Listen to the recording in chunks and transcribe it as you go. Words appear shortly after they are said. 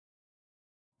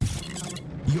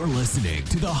You're listening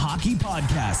to the Hockey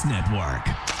Podcast Network.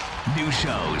 New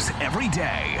shows every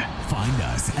day. Find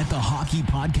us at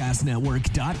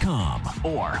thehockeypodcastnetwork.com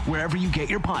or wherever you get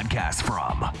your podcasts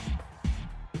from.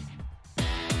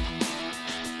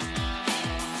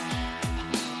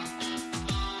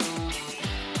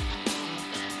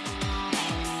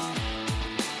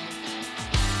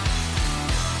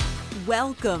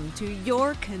 Welcome to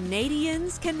your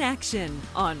Canadiens Connection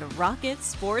on Rocket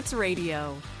Sports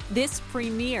Radio. This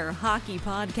premier hockey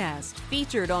podcast,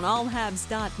 featured on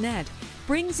allhabs.net,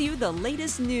 brings you the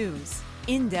latest news,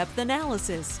 in-depth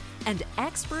analysis, and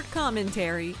expert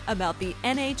commentary about the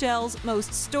NHL's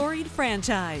most storied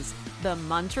franchise, the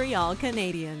Montreal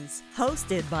Canadiens.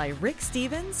 Hosted by Rick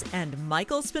Stevens and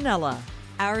Michael Spinella.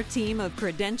 Our team of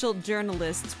credentialed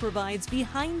journalists provides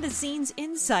behind-the-scenes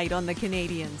insight on the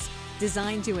Canadiens,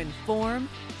 designed to inform,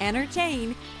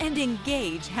 entertain, and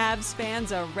engage Habs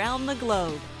fans around the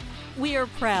globe. We are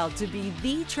proud to be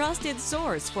the trusted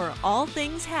source for all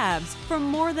things Habs for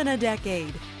more than a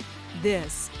decade.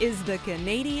 This is the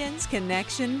Canadiens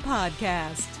Connection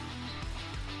Podcast.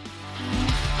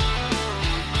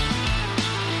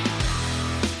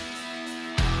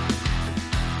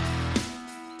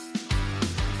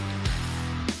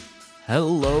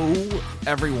 Hello,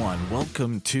 everyone.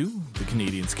 Welcome to the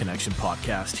Canadiens Connection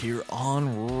Podcast here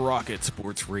on Rocket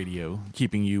Sports Radio,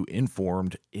 keeping you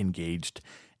informed, engaged,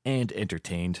 and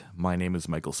entertained. My name is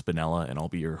Michael Spinella, and I'll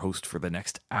be your host for the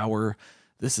next hour.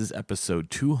 This is episode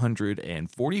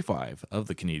 245 of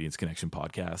the Canadiens Connection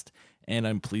Podcast, and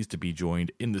I'm pleased to be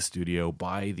joined in the studio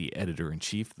by the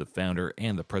editor-in-chief, the founder,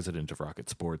 and the president of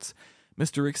Rocket Sports,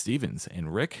 Mr. Rick Stevens.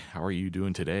 And Rick, how are you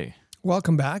doing today?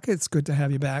 Welcome back. It's good to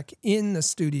have you back in the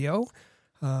studio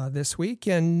this week,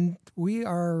 and we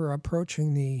are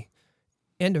approaching the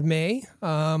end of May,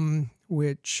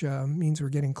 which means we're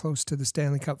getting close to the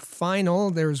Stanley Cup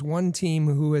final. There's one team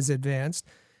who has advanced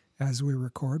as we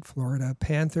record, Florida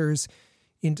Panthers,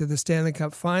 into the Stanley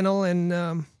Cup final,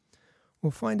 and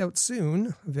we'll find out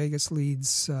soon. Vegas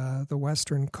leads the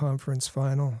Western Conference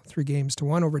final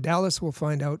 3-1 over Dallas. We'll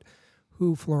find out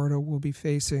who Florida will be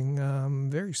facing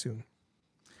very soon.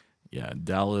 Yeah,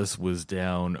 Dallas was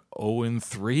down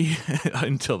 0-3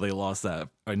 until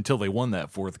they won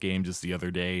that fourth game just the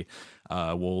other day.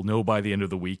 We'll know by the end of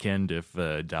the weekend if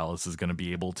Dallas is going to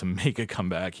be able to make a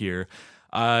comeback here.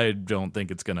 I don't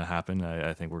think it's going to happen.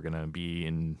 I think we're going to be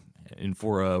in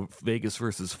for a Vegas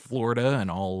versus Florida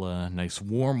and all nice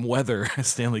warm weather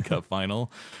Stanley Cup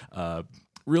final.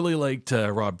 Really liked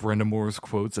Rob Brendamore's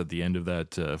quotes at the end of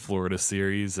that Florida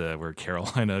series where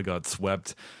Carolina got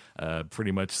swept.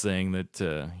 Pretty much saying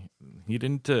that he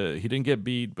didn't get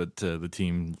beat, but the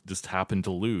team just happened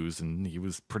to lose, and he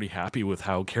was pretty happy with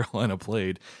how Carolina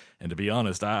played. And to be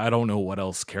honest, I don't know what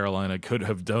else Carolina could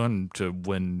have done to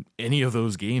win any of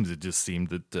those games. It just seemed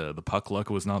that the puck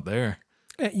luck was not there.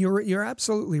 You're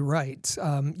absolutely right.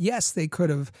 Yes, they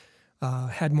could have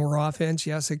had more offense.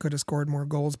 Yes, they could have scored more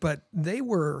goals, but they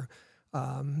were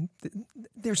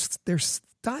their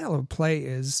style of play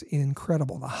is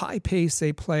incredible. The high pace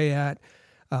they play at,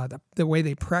 the way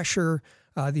they pressure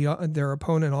their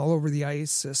opponent all over the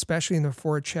ice, especially in the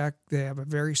forecheck. They have a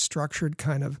very structured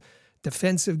kind of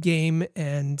defensive game,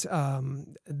 and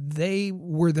they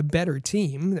were the better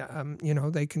team.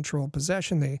 They controlled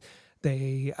possession.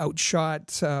 They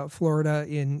outshot Florida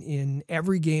in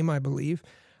every game, I believe.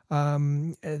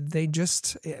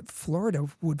 Florida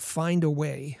would find a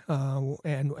way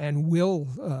and will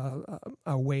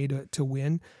a way to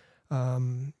win.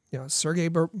 Sergei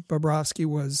Bobrovsky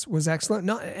was excellent.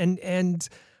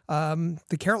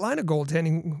 The Carolina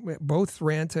goaltending, both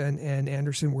Ranta and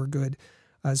Anderson were good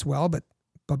as well, but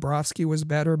Bobrovsky was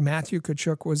better. Matthew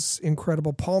Tkachuk was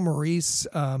incredible. Paul Maurice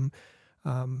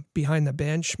behind the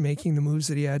bench making the moves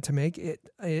that he had to make.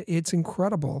 It's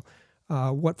incredible.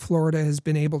 What Florida has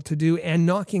been able to do, and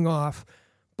knocking off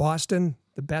Boston,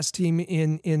 the best team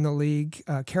in the league,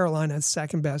 Carolina's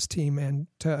second best team, and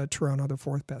Toronto, the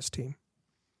fourth best team.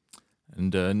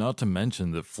 And not to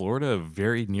mention that Florida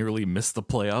very nearly missed the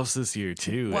playoffs this year,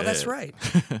 too. Well, that's right.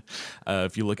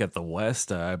 If you look at the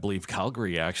West, I believe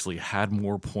Calgary actually had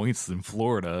more points than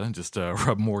Florida, just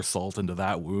rub more salt into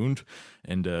that wound.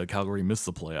 And Calgary missed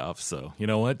the playoffs. So, you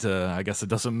know what? I guess it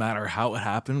doesn't matter how it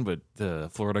happened, but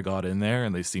Florida got in there,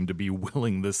 and they seem to be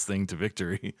willing this thing to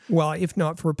victory. Well, if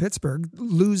not for Pittsburgh,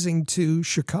 losing to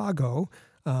Chicago.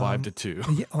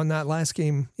 5-2. On that last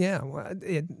game,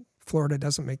 Florida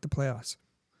doesn't make the playoffs.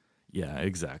 Yeah,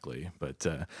 exactly. But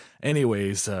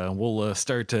anyways, we'll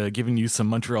start giving you some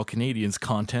Montreal Canadiens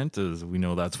content, as we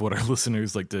know that's what our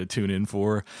listeners like to tune in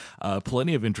for.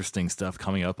 Plenty of interesting stuff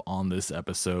coming up on this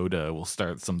episode. We'll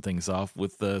start some things off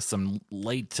with some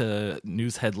light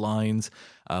news headlines.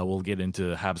 We'll get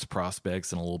into Habs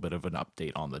prospects and a little bit of an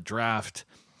update on the draft.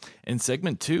 In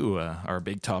segment 2, our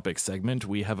big topic segment,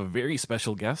 we have a very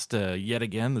special guest. Yet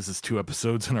again, this is 2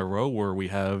 episodes in a row where we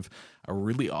have a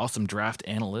really awesome draft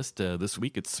analyst. This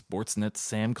week it's Sportsnet's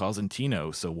Sam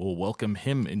Cosentino, so we'll welcome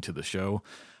him into the show.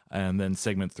 And then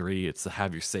segment 3, it's the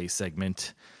Have Your Say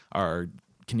segment. Our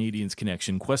Canadiens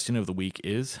Connection question of the week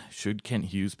is, should Kent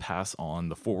Hughes pass on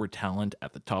the forward talent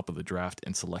at the top of the draft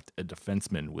and select a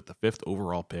defenseman with the 5th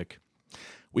overall pick?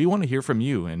 We want to hear from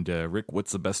you. And Rick,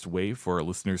 what's the best way for our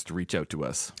listeners to reach out to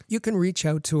us? You can reach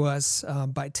out to us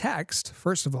by text,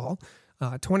 first of all.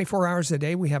 24 hours a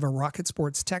day, we have a Rocket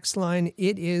Sports text line.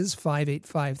 It is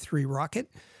 5853-ROCKET.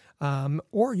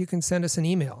 Or you can send us an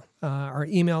email. Our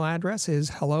email address is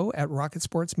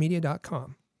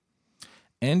hello@rocketsportsmedia.com.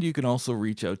 And you can also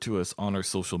reach out to us on our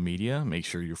social media. Make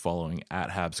sure you're following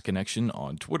at Habs Connection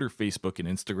on Twitter, Facebook, and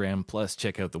Instagram. Plus,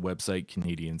 check out the website,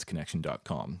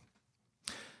 canadiensconnection.com.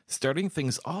 Starting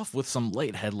things off with some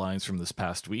light headlines from this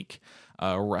past week,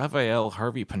 Raphael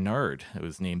Harvey-Pinard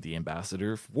was named the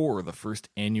ambassador for the first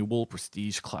annual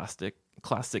Prestige Classic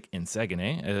in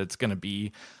Saguenay. It's going to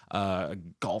be a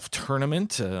golf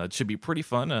tournament. It should be pretty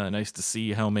fun. Nice to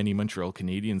see how many Montreal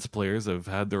Canadiens players have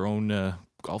had their own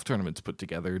golf tournaments put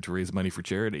together to raise money for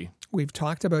charity. We've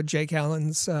talked about Jake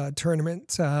Allen's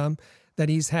tournament that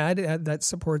he's had that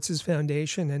supports his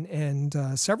foundation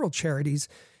and several charities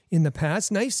in the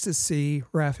past. Nice to see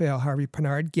Raphael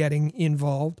Harvey-Pinard getting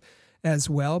involved as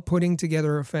well, putting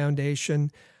together a foundation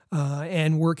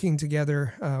and working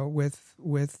together with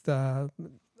the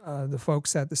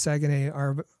folks at the Saguenay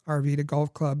Arvida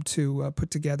Golf Club to put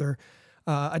together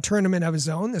a tournament of his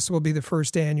own. This will be the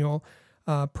first annual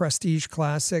Prestige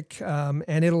Classic,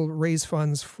 and it'll raise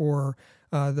funds for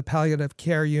the palliative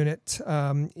care unit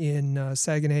in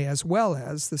Saguenay, as well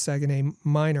as the Saguenay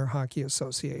Minor Hockey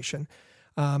Association.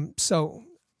 So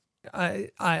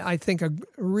I think a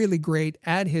really great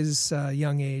at his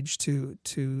young age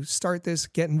to start this,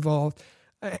 get involved.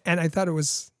 And I thought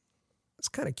it's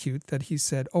kind of cute that he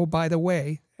said, oh, by the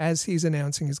way, as he's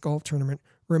announcing his golf tournament,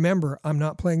 remember, I'm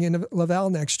not playing in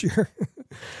Laval next year.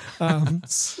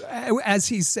 As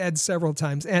he said several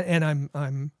times, and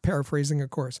I'm paraphrasing,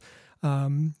 of course.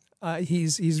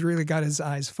 He's really got his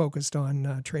eyes focused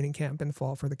on training camp in the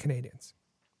fall for the Canadiens.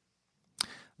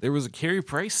 There was a Carey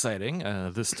Price sighting,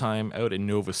 this time out in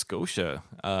Nova Scotia.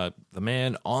 The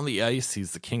man on the ice,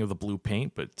 he's the king of the blue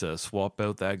paint, but swap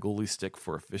out that goalie stick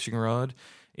for a fishing rod.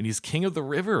 And he's king of the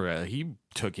river. He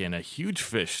took in a huge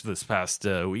fish this past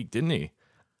week, didn't he?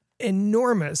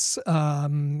 Enormous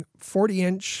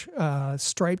 40-inch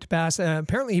striped bass.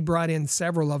 Apparently he brought in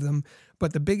several of them,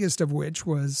 but the biggest of which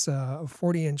was a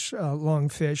 40-inch long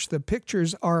fish. The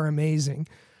pictures are amazing.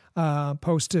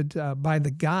 Posted by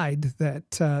the guide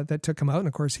that took him out, and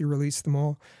of course he released them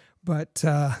all. But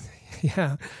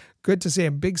yeah, good to see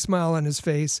a big smile on his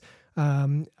face,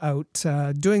 out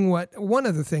doing one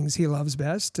of the things he loves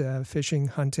best: fishing,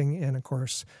 hunting, and of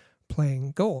course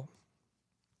playing goal.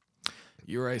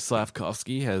 Juraj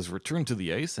Slafkovsky has returned to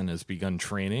the ice and has begun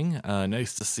training.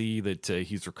 Nice to see that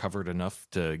he's recovered enough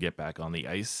to get back on the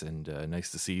ice, and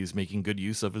nice to see he's making good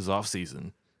use of his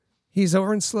offseason. He's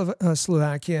over in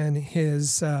Slovakia, and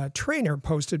his trainer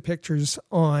posted pictures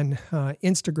on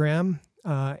Instagram,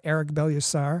 Eric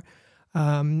Belusar,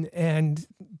 and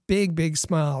big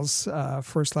smiles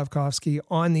for Slafkovsky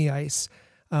on the ice.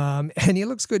 And he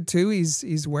looks good, too.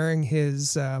 He's wearing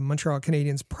his Montreal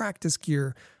Canadiens practice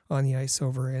gear on the ice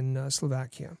over in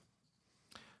Slovakia.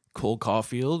 Cole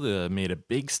Caulfield made a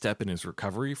big step in his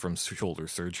recovery from shoulder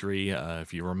surgery.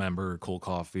 If you remember, Cole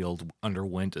Caulfield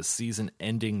underwent a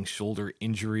season-ending shoulder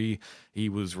injury. He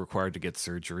was required to get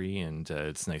surgery, and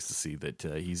it's nice to see that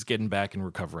he's getting back and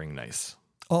recovering nice.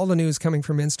 All the news coming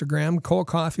from Instagram. Cole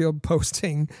Caulfield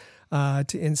posting to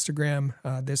Instagram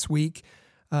this week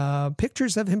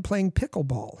pictures of him playing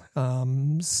pickleball.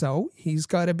 So he's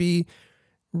got to be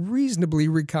reasonably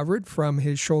recovered from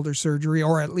his shoulder surgery,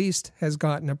 or at least has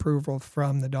gotten approval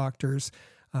from the doctors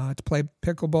to play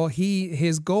pickleball.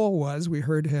 His goal was, we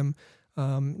heard him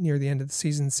near the end of the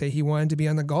season say he wanted to be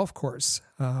on the golf course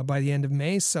by the end of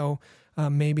May, so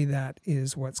maybe that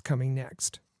is what's coming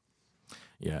next.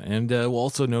 Yeah, and we'll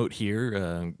also note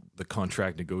here the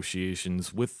contract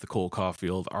negotiations with the Cole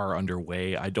Caulfield are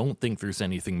underway. I don't think there's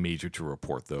anything major to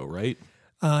report, though, right?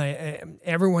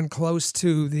 Everyone close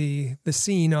to the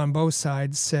scene on both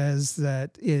sides says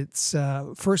that it's,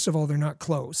 first of all, they're not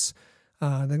close.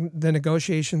 The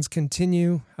negotiations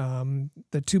continue.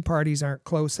 The two parties aren't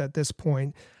close at this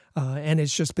point, and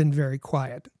it's just been very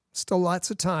quiet. Still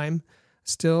lots of time,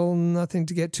 still nothing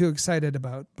to get too excited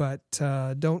about, but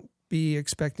don't be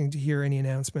expecting to hear any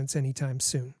announcements anytime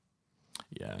soon.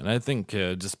 Yeah, and I think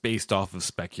just based off of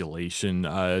speculation,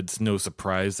 it's no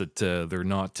surprise that they're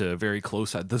not very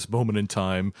close at this moment in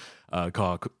time.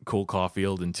 Cole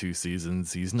Caulfield in 2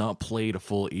 seasons, he's not played a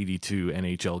full 82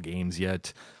 NHL games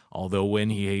yet. Although when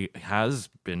he has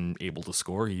been able to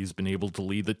score, he's been able to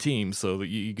lead the team. So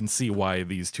you can see why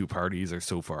these two parties are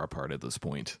so far apart at this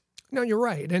point. No, you're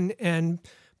right. And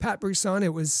Pat Brisson,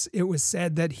 it was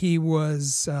said that he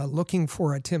was looking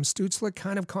for a Tim Stützle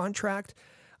kind of contract.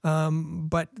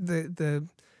 But the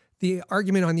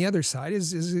argument on the other side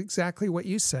is exactly what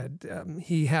you said.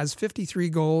 He has 53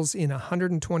 goals in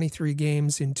 123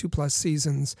 games in 2+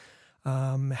 seasons.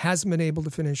 Hasn't been able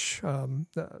to finish.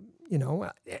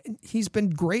 He's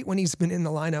been great when he's been in the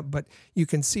lineup, but you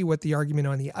can see what the argument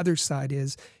on the other side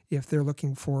is if they're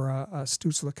looking for a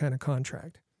Stützle kind of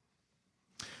contract.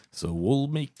 So we'll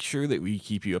make sure that we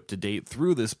keep you up to date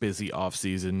through this busy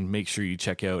offseason. Make sure you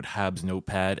check out Habs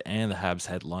Notepad and the Habs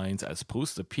headlines as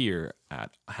posts appear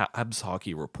at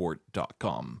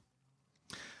habshockeyreport.com.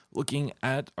 Looking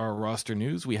at our roster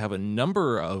news, we have a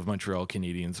number of Montreal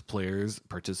Canadiens players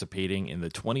participating in the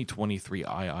 2023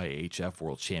 IIHF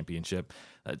World Championship.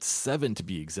 That's 7 to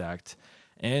be exact.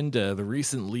 And the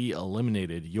recently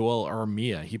eliminated Joel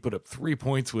Armia, he put up 3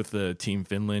 points with Team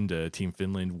Finland. Team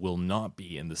Finland will not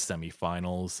be in the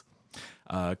semifinals.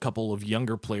 A couple of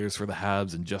younger players for the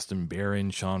Habs, and Justin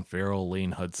Barron, Sean Farrell,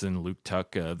 Lane Hudson, Luke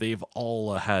Tuck, they've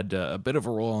all had a bit of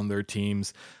a role on their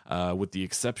teams. With the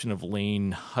exception of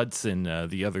Lane Hudson,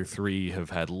 the other 3 have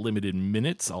had limited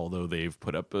minutes, although they've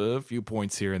put up a few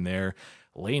points here and there.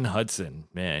 Lane Hudson,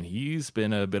 man, he's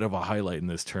been a bit of a highlight in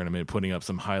this tournament, putting up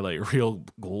some highlight reel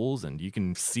goals, and you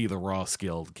can see the raw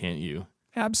skill, can't you?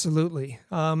 Absolutely.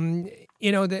 In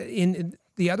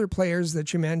the other players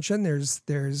that you mentioned,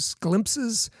 there's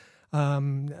glimpses.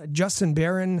 Justin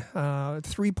Barron,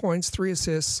 3 points, 3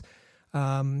 assists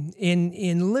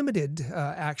in limited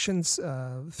actions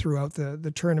throughout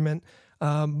the tournament.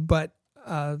 But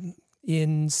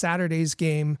in Saturday's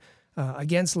game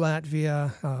against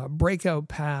Latvia, breakout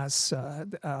pass,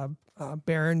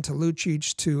 Barron to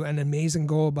Lucic to an amazing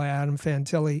goal by Adam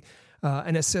Fantilli,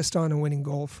 an assist on a winning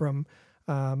goal from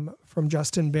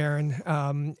Justin Barron.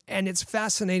 And it's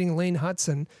fascinating, Lane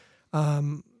Hudson,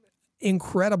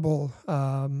 incredible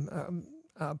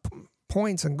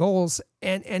points and goals,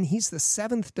 and he's the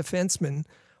 7th defenseman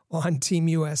on Team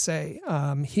USA.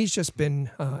 He's just been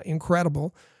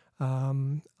incredible,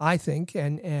 I think,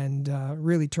 and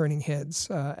really turning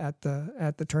heads at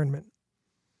the tournament.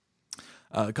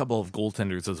 A couple of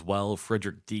goaltenders as well.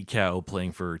 Frederick Dikow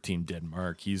playing for Team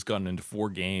Denmark. He's gotten into 4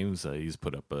 games. He's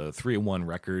put up a 3-1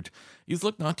 record. He's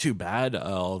looked not too bad,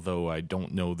 although I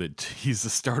don't know that he's a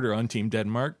starter on Team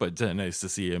Denmark, but nice to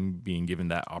see him being given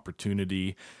that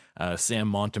opportunity.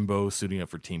 Sam Montembeault suiting up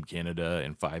for Team Canada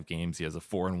in 5 games. He has a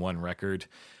 4-1 record.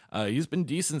 He's been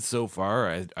decent so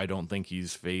far. I don't think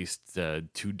he's faced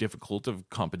too difficult of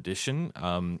competition.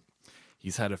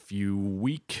 He's had a few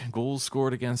weak goals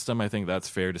scored against him. I think that's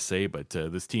fair to say, but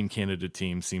this Team Canada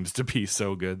team seems to be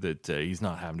so good that he's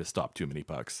not having to stop too many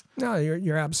pucks. No,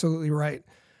 you're absolutely right.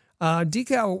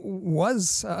 Dikow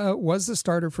was the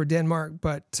starter for Denmark,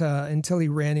 but until he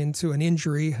ran into an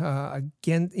injury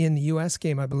again in the U.S.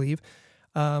 game, I believe.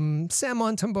 Sam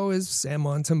Montembeault is Sam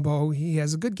Montembeault. He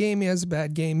has a good game, he has a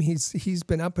bad game. He's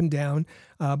been up and down,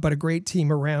 but a great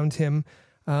team around him.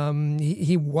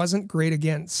 He wasn't great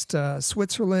against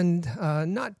Switzerland,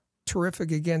 not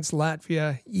terrific against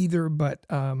Latvia either, but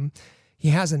he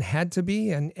hasn't had to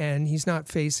be, and he's not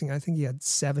facing, I think he had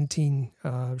 17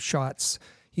 shots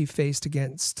he faced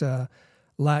against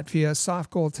Latvia.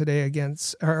 Soft goal today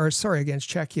against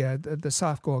Czechia. The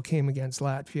soft goal came against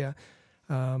Latvia.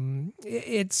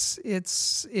 It's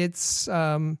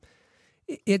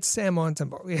Sam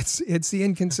Montembeault. It's the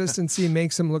inconsistency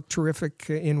makes him look terrific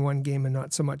in one game and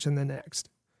not so much in the next.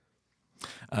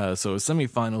 So a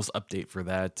semifinals update for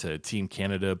that. Team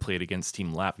Canada played against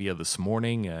Team Latvia this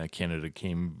morning. Canada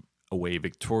came away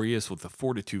victorious with a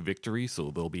 4-2 victory,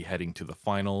 so they'll be heading to the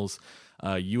finals.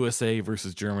 USA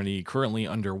versus Germany currently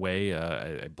underway.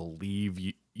 I believe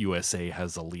USA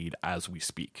has a lead as we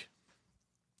speak.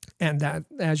 And that,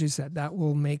 as you said, that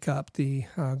will make up the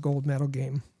gold medal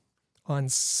game on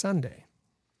Sunday.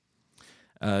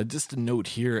 Just a note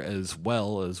here as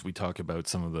well as we talk about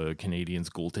some of the Canadiens'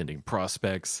 goaltending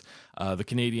prospects. The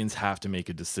Canadiens have to make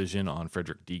a decision on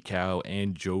Frederick Dikow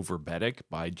and Joe Verbetic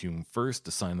by June 1st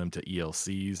to sign them to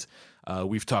ELCs.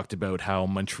 We've talked about how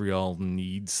Montreal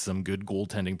needs some good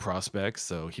goaltending prospects,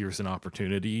 so here's an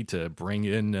opportunity to bring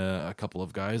in a couple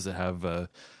of guys that have,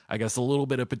 I guess, a little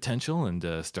bit of potential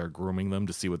and start grooming them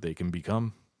to see what they can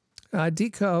become.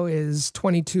 Dikow is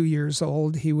 22 years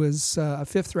old. He was a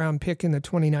fifth-round pick in the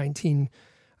 2019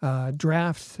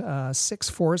 draft,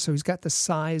 6'4", so he's got the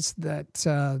size that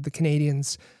the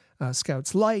Canadiens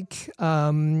scouts like.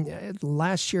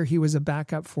 Last year, he was a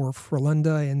backup for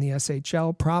Frölunda in the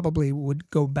SHL, probably would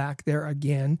go back there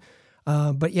again.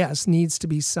 But yes, needs to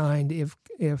be signed if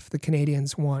the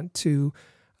Canadiens want to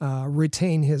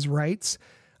retain his rights.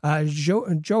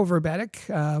 Joe Verbetic,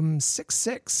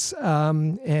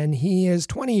 6'6", and he is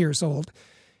 20 years old.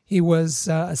 He was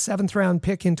a seventh-round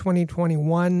pick in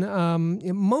 2021.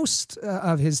 Most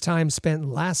of his time spent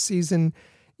last season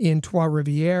in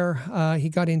Trois-Rivières. He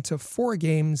got into 4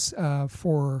 games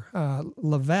for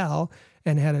Laval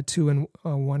and had a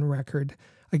 2-1 record.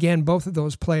 Again, both of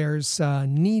those players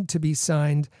need to be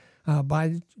signed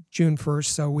by June 1st.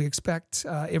 So we expect,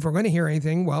 if we're going to hear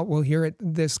anything, well, we'll hear it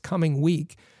this coming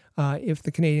week if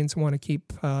the Canadiens want to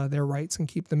keep their rights and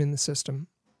keep them in the system.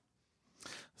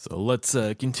 So let's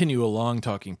continue along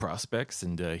talking prospects,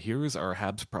 and here's our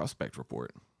Habs prospect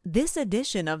report. This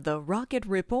edition of the Rocket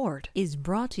Report is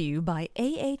brought to you by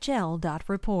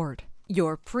AHL.Report,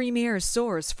 your premier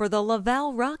source for the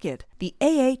Laval Rocket, the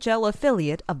AHL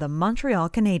affiliate of the Montreal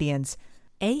Canadiens.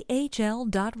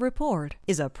 AHL.Report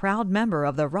is a proud member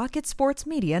of the Rocket Sports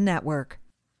Media Network.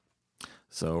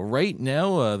 So right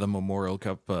now, the Memorial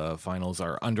Cup finals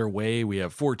are underway. We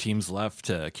have 4 teams left,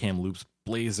 Kamloops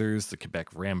Blazers, the Quebec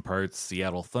Ramparts,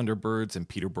 Seattle Thunderbirds, and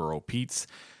Peterborough Petes.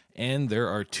 And there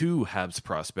are 2 Habs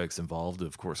prospects involved.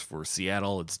 Of course, for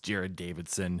Seattle, it's Jared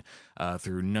Davidson.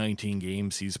 Through 19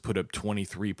 games, he's put up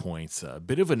 23 points. A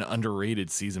bit of an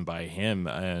underrated season by him,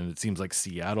 and it seems like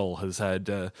Seattle has had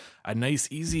a nice,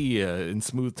 easy, and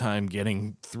smooth time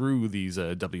getting through these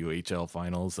WHL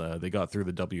finals. They got through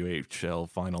the WHL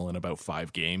final in about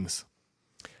 5 games.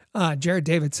 Jared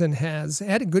Davidson has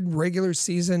had a good regular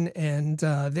season, and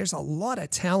there's a lot of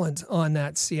talent on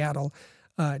that Seattle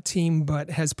team, but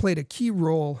has played a key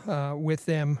role with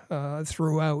them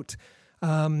throughout.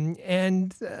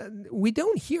 And we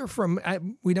don't hear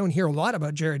a lot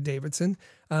about Jared Davidson,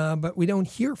 but we don't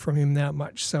hear from him that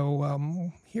much.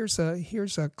 So here's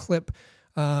a clip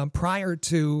prior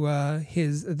to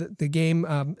the game.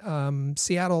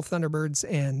 Seattle Thunderbirds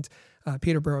and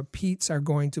Peterborough Petes are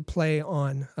going to play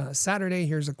on Saturday.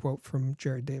 Here's a quote from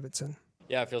Jared Davidson.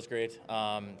 Yeah, it feels great.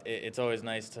 It's always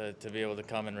nice to be able to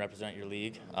come and represent your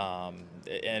league,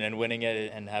 and winning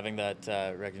it and having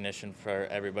that recognition for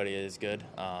everybody is good.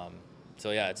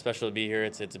 So yeah, it's special to be here.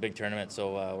 It's a big tournament,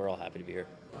 so we're all happy to be here.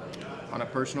 On a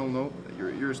personal note,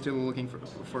 you're still looking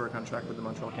for a contract with the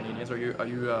Montreal Canadiens. Are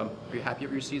you happy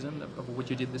with your season, of what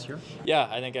you did this year? Yeah,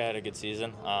 I think I had a good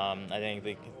season. I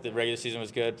think the regular season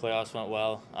was good. Playoffs went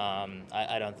well.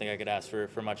 I don't think I could ask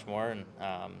for much more, and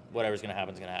whatever's going to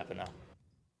happen is going to happen now.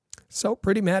 So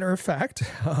pretty matter of fact,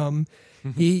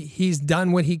 he's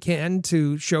done what he can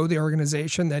to show the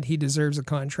organization that he deserves a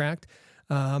contract.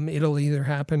 It'll either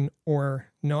happen or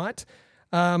not.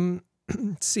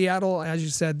 Seattle, as you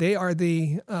said, they are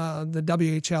the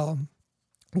WHL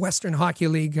Western Hockey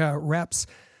League reps.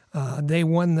 They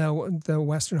won the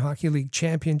Western Hockey League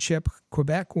championship.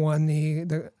 Quebec won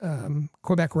the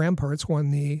Quebec Ramparts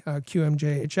won the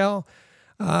QMJHL.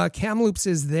 Kamloops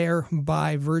is there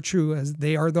by virtue as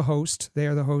they are the host. They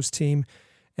are the host team.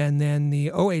 And then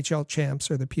the OHL champs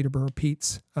are the Peterborough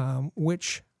Petes,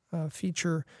 which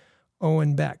feature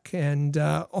Owen Beck. And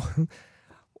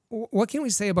what can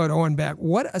we say about Owen Beck?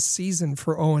 What a season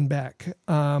for Owen Beck.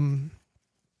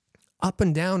 Up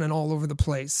and down and all over the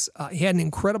place. He had an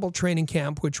incredible training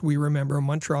camp, which we remember,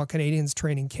 Montreal Canadiens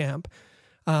training camp.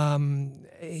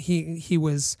 He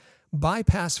was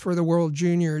bypass for the World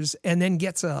Juniors and then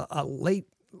gets a late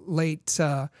invite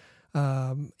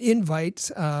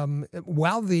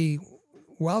while the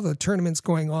tournament's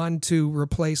going on to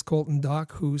replace Colton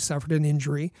Dock, who suffered an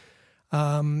injury.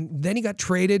 Then he got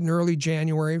traded in early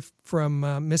January from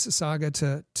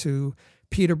Mississauga to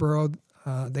Peterborough.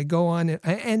 They go on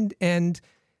and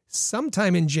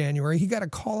sometime in January he got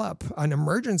an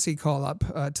emergency call up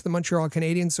to the Montreal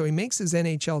Canadiens. So he makes his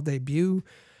NHL debut.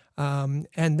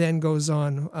 And then goes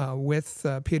on with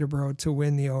Peterborough to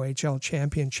win the OHL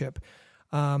championship.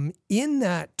 In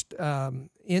that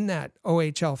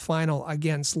OHL final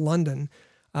against London,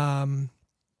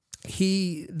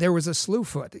 there was a slew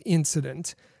foot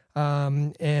incident,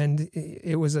 and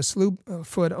it was a slew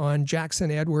foot on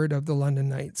Jackson Edward of the London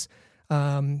Knights.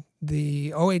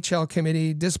 The OHL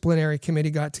committee, disciplinary committee,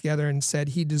 got together and said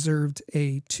he deserved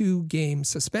a 2-game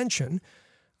suspension.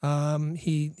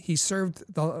 He served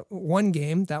the 1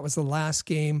 game. That was the last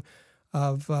game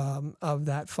of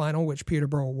that final, which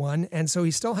Peterborough won, and so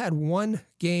he still had 1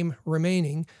 game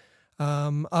remaining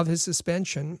of his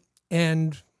suspension.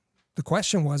 And the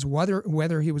question was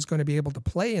whether he was going to be able to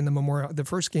play in the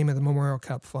first game of the Memorial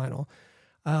Cup final.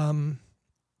 And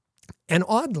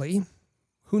oddly,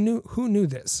 who knew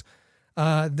this?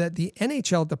 That the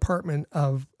NHL Department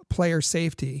of Player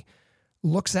Safety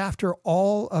looks after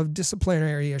all of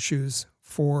disciplinary issues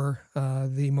for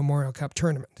the Memorial Cup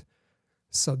tournament.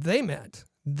 So they met,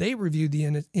 they reviewed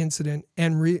the incident,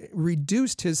 and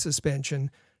reduced his suspension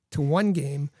to 1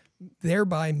 game,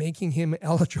 thereby making him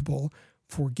eligible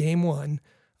for Game 1,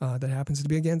 that happens to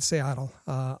be against Seattle,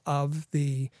 of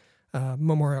the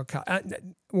Memorial Cup.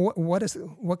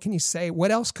 What can you say?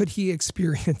 What else could he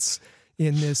experience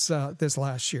in this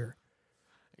last year?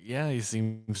 Yeah, he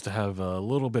seems to have a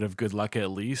little bit of good luck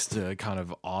at least. Kind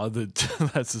of odd that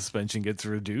that suspension gets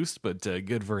reduced, but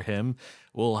good for him.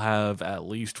 We'll have at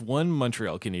least 1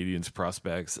 Montreal Canadiens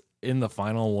prospects in the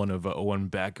final, one of Owen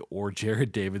Beck or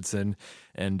Jared Davidson.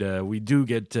 And we do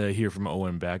get to hear from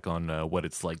Owen Beck on what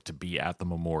it's like to be at the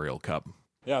Memorial Cup.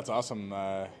 Yeah, it's awesome.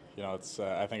 It's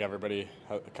I think everybody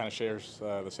kind of shares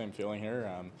the same feeling here.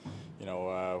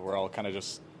 We're all kind of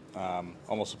just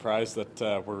almost surprised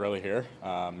that we're really here.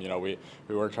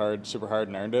 We worked hard, super hard,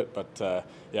 and earned it. But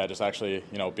just actually,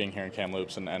 being here in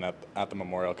Kamloops and at the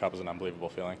Memorial Cup is an unbelievable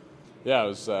feeling. Yeah, I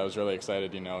was really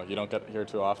excited. You don't get here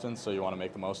too often, so you want to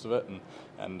make the most of it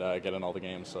and get in all the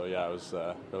games. So yeah, I was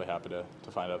really happy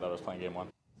to find out that I was playing Game 1.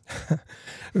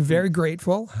 Very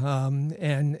grateful,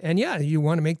 and yeah, you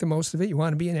want to make the most of it. You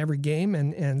want to be in every game,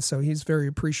 and so he's very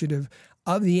appreciative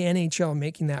of the NHL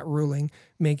making that ruling,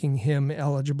 making him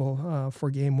eligible for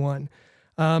Game 1.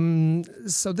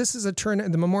 So this is a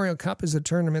tournament. The Memorial Cup is a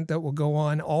tournament that will go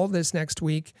on all this next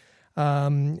week,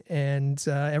 and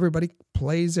everybody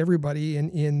plays everybody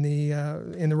in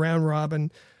the round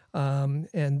robin.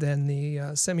 And then the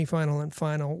semifinal and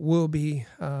final will be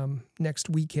next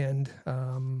weekend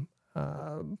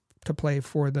to play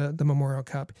for the Memorial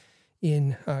Cup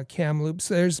in Kamloops.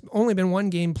 There's only been 1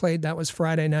 game played. That was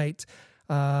Friday night.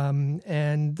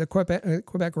 And the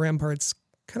Quebec Ramparts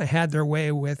kind of had their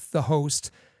way with the host,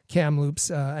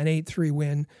 Kamloops, an 8-3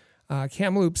 win.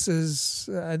 Kamloops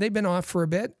they've been off for a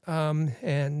bit,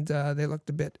 and they looked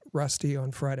a bit rusty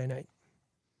on Friday night.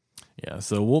 Yeah,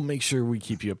 so we'll make sure we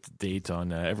keep you up to date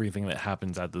on everything that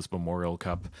happens at this Memorial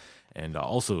Cup. And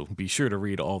also be sure to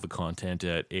read all the content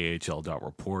at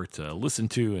ahl.report. Listen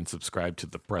to and subscribe to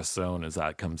the Press Zone as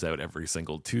that comes out every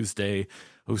single Tuesday,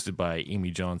 hosted by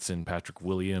Amy Johnson, Patrick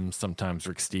Williams. Sometimes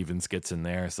Rick Stevens gets in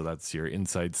there, so that's your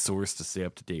inside source to stay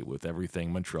up to date with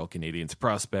everything Montreal Canadiens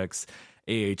prospects,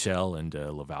 AHL, and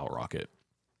Laval Rocket.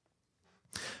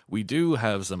 We do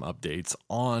have some updates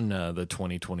on the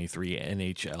 2023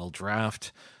 NHL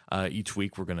draft. Each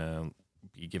week we're going to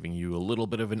be giving you a little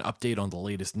bit of an update on the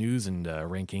latest news and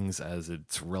rankings as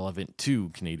it's relevant to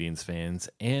Canadiens fans.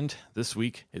 And this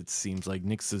week it seems like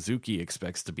Nick Suzuki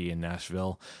expects to be in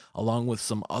Nashville along with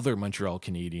some other Montreal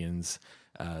Canadiens.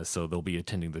 So they'll be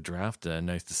attending the draft.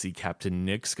 Nice to see Captain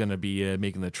Nick's going to be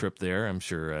making the trip there. I'm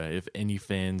sure if any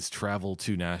fans travel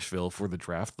to Nashville for the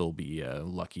draft, they'll be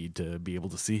lucky to be able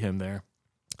to see him there.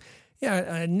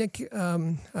 Yeah, Nick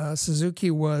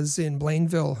Suzuki was in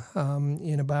Blainville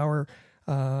in a Bauer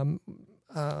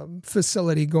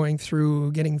facility going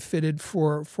through getting fitted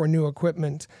for new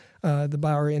equipment, the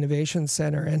Bauer Innovation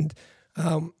Center, and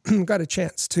got a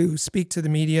chance to speak to the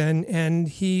media. And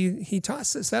he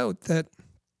tossed this out that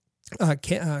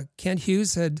Kent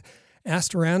Hughes had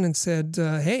asked around and said,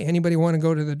 hey, anybody want to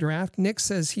go to the draft? Nick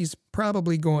says he's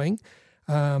probably going,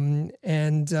 and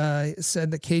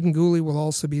said that Caden Gooley will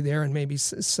also be there and maybe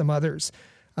some others.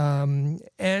 Interesting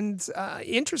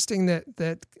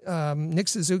that Nick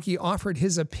Suzuki offered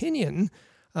his opinion,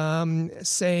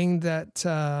 saying that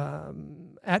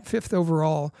at 5th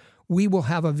overall, we will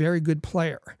have a very good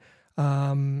player.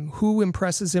 Who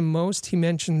impresses him most? He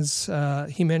mentioned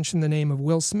the name of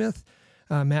Will Smith,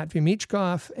 Matt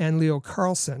Vimichkov, and Leo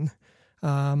Carlson.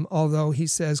 Although he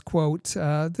says, quote,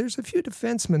 there's a few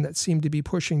defensemen that seem to be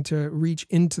pushing to reach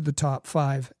into the top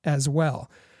 5 as well.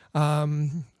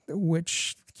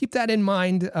 Which keep that in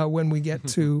mind when we get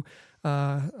to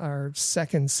our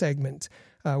second segment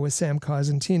with Sam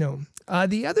Cosentino.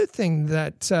 The other thing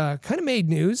that kind of made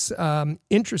news,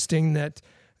 interesting that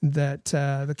that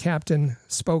the captain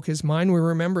spoke his mind. We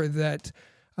remember that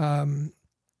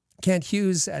Kent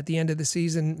Hughes at the end of the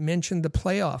season mentioned the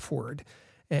playoff word,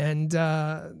 and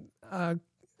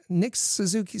Nick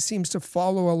Suzuki seems to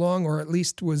follow along, or at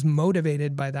least was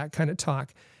motivated by that kind of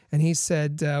talk. And he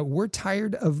said, we're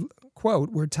tired of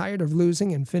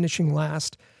losing and finishing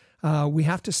last. We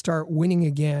have to start winning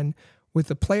again. With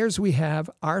the players we have,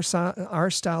 our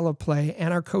style of play,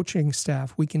 and our coaching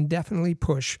staff, we can definitely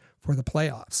push for the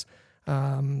playoffs.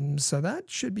 So that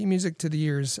should be music to the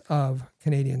ears of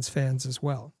Canadiens fans as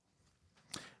well.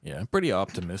 Yeah, pretty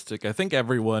optimistic. I think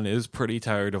everyone is pretty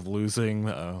tired of losing.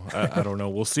 I don't know.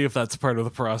 We'll see if that's part of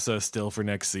the process still for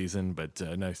next season, but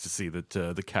nice to see that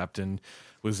the captain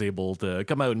was able to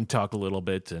come out and talk a little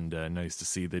bit, and nice to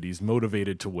see that he's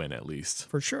motivated to win at least.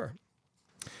 For sure.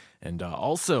 And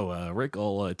also, Rick,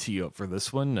 I'll tee you up for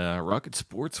this one. Rocket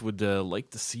Sports would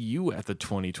like to see you at the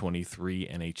 2023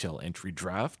 NHL entry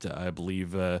draft. I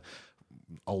believe a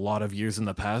lot of years in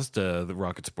the past, the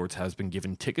Rocket Sports has been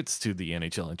given tickets to the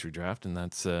NHL entry draft, and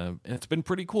it's been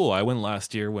pretty cool. I went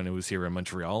last year when it was here in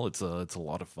Montreal. It's a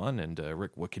lot of fun. And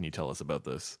Rick, what can you tell us about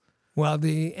this? Well,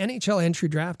 the NHL entry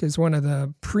draft is one of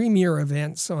the premier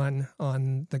events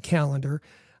on the calendar.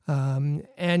 And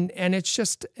it's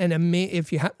just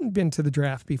if you haven't been to the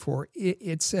draft before,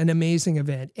 it's an amazing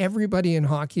event. Everybody in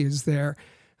hockey is there.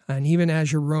 And even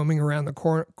as you're roaming around the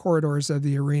corridors of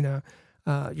the arena,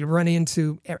 you run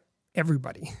into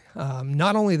everybody,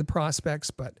 not only the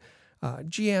prospects, but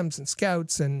GMs and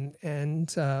scouts and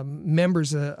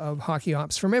members of hockey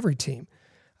ops from every team.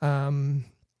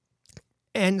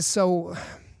 And so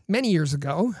many years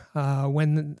ago,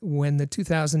 when the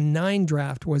 2009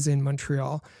 draft was in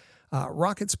Montreal,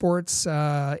 Rocket Sports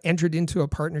entered into a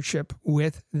partnership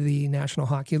with the National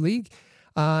Hockey League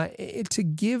to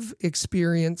give the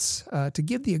experience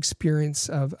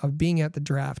of being at the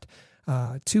draft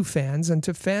to fans and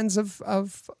to fans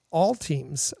of all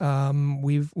teams.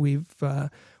 We've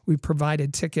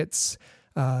provided tickets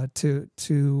to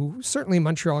certainly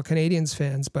Montreal Canadiens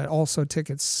fans, but also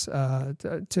tickets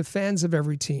to fans of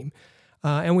every team.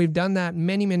 And we've done that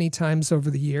many, many times over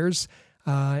the years.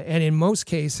 And in most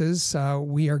cases,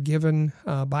 we are given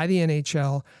by the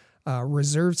NHL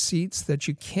reserved seats that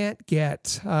you can't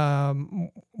get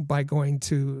by going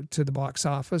to the box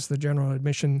office, the general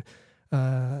admission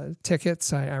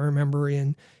tickets. I remember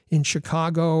in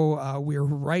Chicago, we were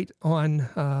right on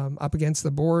up against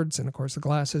the boards, and of course the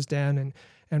glass is down,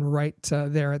 and right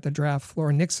there at the draft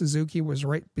floor. Nick Suzuki was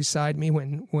right beside me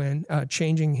when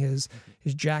changing his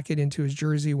jacket into his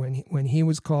jersey when he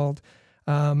was called.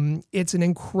 It's an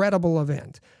incredible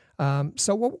event.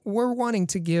 So what we're wanting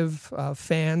to give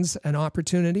fans an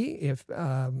opportunity,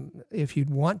 if you'd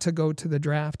want to go to the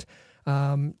draft,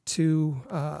 to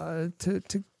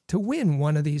win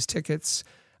one of these tickets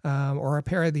or a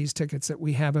pair of these tickets that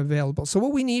we have available. So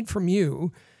what we need from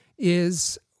you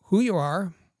is who you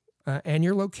are and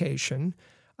your location,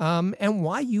 and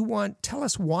tell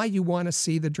us why you want to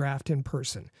see the draft in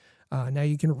person. Now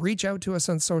you can reach out to us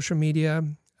on social media,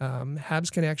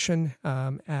 Habs Connection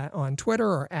on Twitter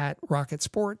or at Rocket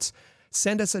Sports.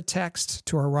 Send us a text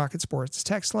to our Rocket Sports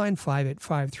text line,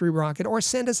 5853-ROCKET, or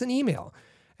send us an email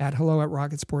at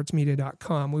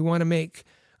hello@rocketsportsmedia.com. We want to make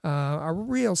a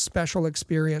real special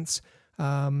experience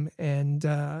and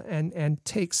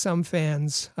take some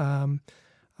fans.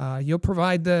 You'll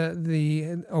provide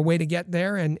a way to get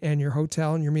there and your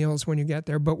hotel and your meals when you get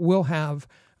there, but we'll have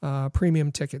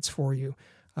premium tickets for you.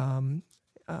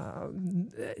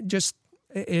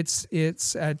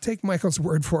 Take Michael's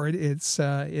word for it. It's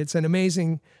an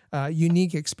amazing,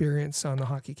 unique experience on the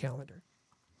hockey calendar.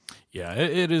 Yeah,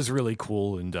 it is really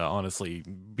cool. And honestly,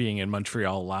 being in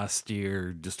Montreal last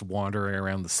year, just wandering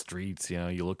around the streets,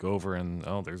 you look over and,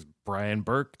 there's Brian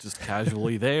Burke just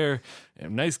casually there.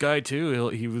 And nice guy, too.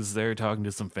 He was there talking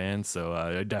to some fans. So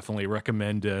I definitely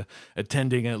recommend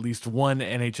attending at least one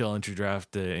NHL entry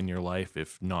draft in your life,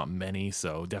 if not many.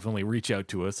 So definitely reach out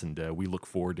to us, and we look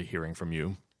forward to hearing from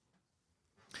you.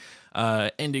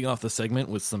 Ending off the segment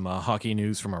with some hockey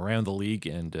news from around the league,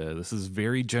 and this is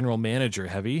very general manager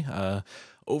heavy.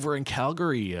 Over in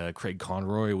Calgary, Craig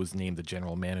Conroy was named the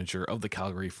general manager of the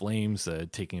Calgary Flames,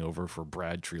 taking over for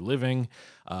Brad Treliving,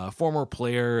 former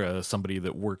player, somebody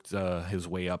that worked his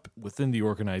way up within the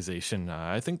organization.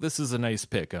 I think this is a nice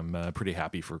pick. I'm pretty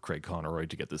happy for Craig Conroy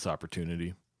to get this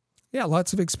opportunity. Yeah,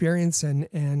 lots of experience, and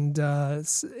it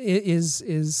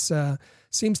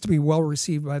seems to be well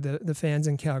received by the fans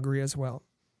in Calgary as well.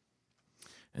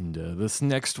 And this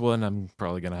next one, I'm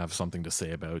probably going to have something to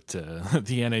say about.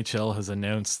 The NHL has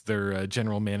announced their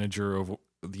general manager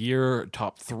of the Year.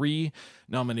 Top 3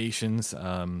 nominations.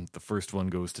 The first one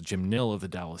goes to Jim Nill of the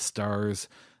Dallas Stars,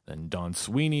 then Don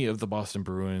Sweeney of the Boston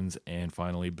Bruins, and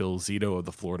finally Bill Zito of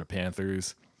the Florida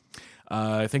Panthers.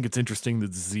 I think it's interesting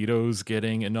that Zito's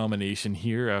getting a nomination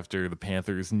here after the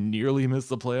Panthers nearly missed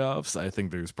the playoffs. I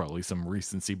think there's probably some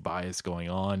recency bias going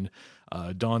on.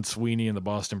 Don Sweeney and the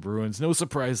Boston Bruins, no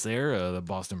surprise there. The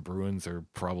Boston Bruins are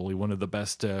probably one of the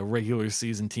best regular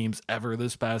season teams ever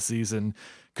this past season.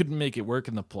 Couldn't make it work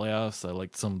in the playoffs. I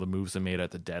liked some of the moves they made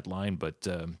at the deadline, but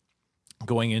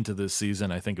going into this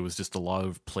season, I think it was just a lot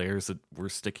of players that were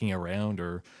sticking around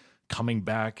or coming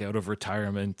back out of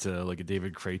retirement, like a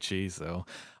David Krejci. So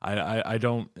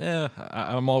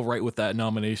I'm all right with that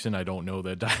nomination. I don't know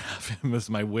that I have him as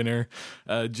my winner.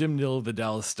 Jim Nill of the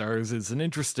Dallas Stars is an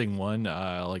interesting one.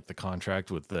 I like the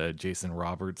contract with Jason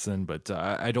Robertson, but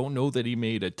I don't know that he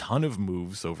made a ton of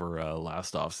moves over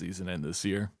last offseason and this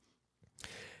year.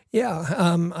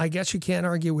 Yeah, I guess you can't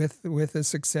argue with the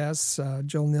success.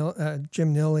 Jim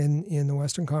Nill in the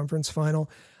Western Conference Final.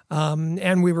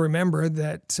 And we remember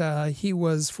that he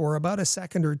was, for about a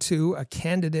second or two, a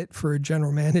candidate for a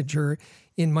general manager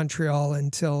in Montreal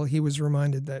until he was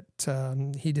reminded that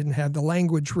he didn't have the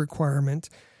language requirement.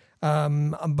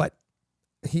 But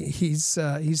he's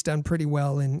done pretty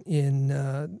well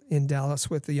in Dallas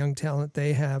with the young talent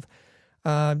they have.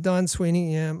 Don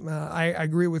Sweeney, I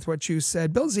agree with what you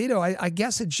said. Bill Zito, I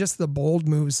guess it's just the bold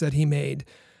moves that he made.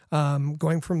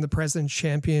 Going from the President's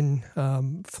champion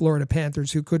Florida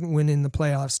Panthers, who couldn't win in the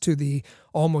playoffs, to the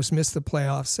almost missed the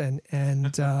playoffs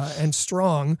and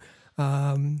strong,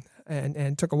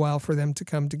 and took a while for them to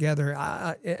come together.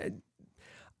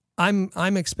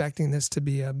 I'm expecting this to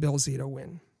be a Bill Zito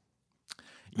win.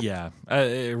 Yeah,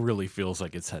 it really feels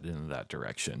like it's headed in that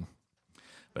direction.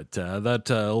 But that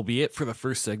will be it for the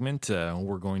first segment.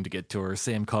 We're going to get to our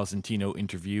Sam Cosentino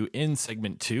interview in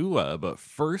segment 2. But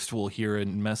first, we'll hear a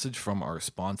message from our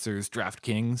sponsors,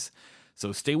 DraftKings.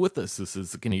 So stay with us. This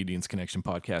is the Canadiens Connection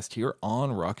podcast here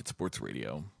on Rocket Sports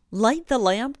Radio. Light the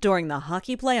lamp during the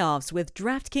hockey playoffs with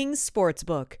DraftKings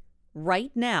Sportsbook.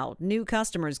 Right now, new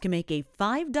customers can make a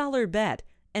 $5 bet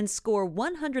and score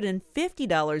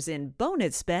 $150 in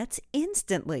bonus bets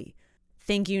instantly.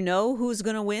 Think you know who's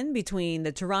going to win between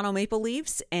the Toronto Maple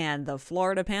Leafs and the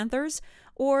Florida Panthers?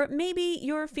 Or maybe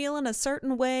you're feeling a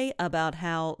certain way about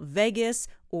how Vegas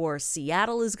or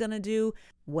Seattle is going to do?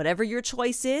 Whatever your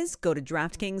choice is, go to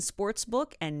DraftKings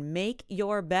Sportsbook and make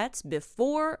your bets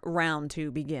before round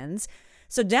 2 begins.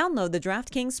 So download the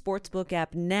DraftKings Sportsbook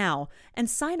app now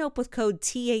and sign up with code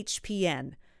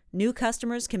THPN. New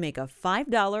customers can make a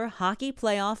 $5 hockey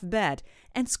playoff bet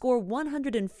and score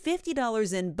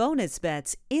 $150 in bonus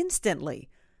bets instantly.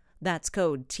 That's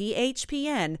code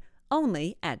THPN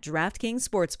only at DraftKings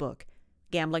Sportsbook.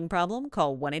 Gambling problem?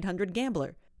 Call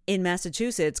 1-800-GAMBLER. In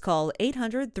Massachusetts, call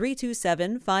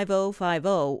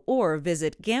 800-327-5050 or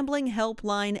visit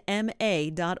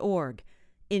gamblinghelplinema.org.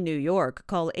 In New York,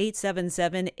 call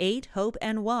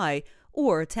 877-8-HOPE-NY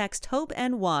or text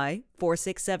HOPE-NY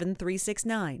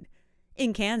 467-369.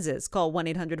 In Kansas, call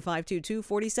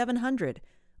 1-800-522-4700.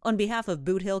 On behalf of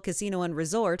Boot Hill Casino and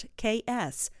Resort,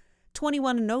 KS.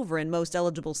 21 and over in most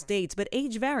eligible states, but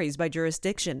age varies by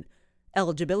jurisdiction.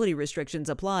 Eligibility restrictions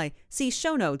apply. See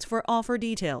show notes for offer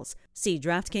details. See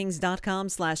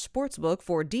DraftKings.com/sportsbook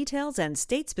for details and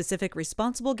state-specific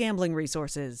responsible gambling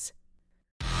resources.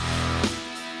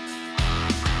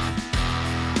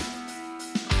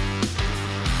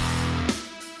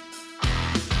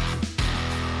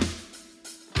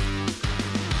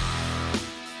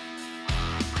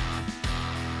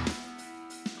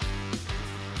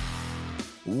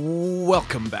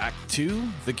 Welcome back to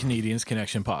the Canadiens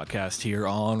Connection podcast here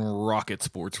on Rocket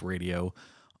Sports Radio.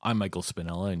 I'm Michael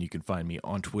Spinella, and you can find me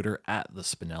on Twitter at the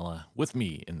Spinella. With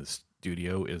me in the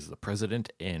studio is the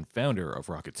president and founder of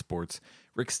Rocket Sports,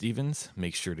 Rick Stevens.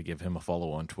 Make sure to give him a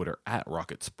follow on Twitter at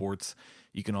Rocket Sports.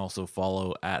 You can also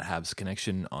follow at Habs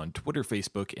Connection on Twitter,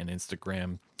 Facebook, and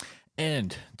Instagram.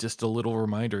 And just a little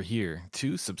reminder here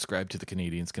to subscribe to the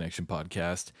Canadiens Connection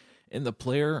podcast in the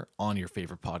player on your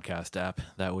favorite podcast app.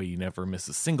 That way you never miss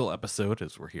a single episode,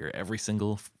 as we're here every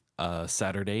single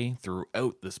Saturday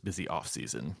throughout this busy off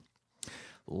season.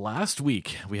 Last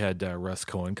week, we had Russ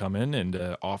Cohen come in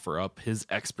and offer up his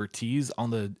expertise on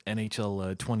the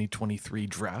NHL 2023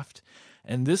 draft.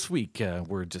 And this week,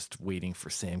 we're just waiting for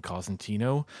Sam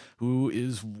Cosentino, who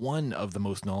is one of the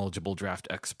most knowledgeable draft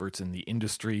experts in the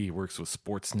industry. He works with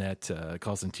Sportsnet.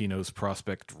 Cosentino's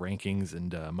prospect rankings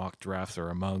and mock drafts are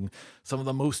among some of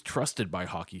the most trusted by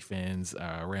hockey fans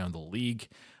around the league.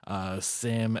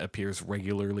 Sam appears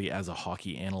regularly as a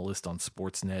hockey analyst on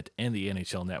Sportsnet and the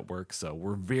NHL Network, so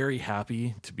we're very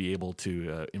happy to be able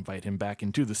to invite him back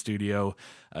into the studio.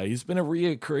 He's been a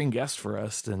reoccurring guest for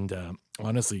us, and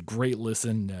honestly, great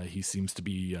listen. He seems to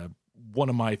be one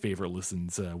of my favorite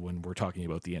listens when we're talking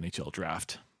about the NHL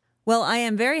draft. Well, I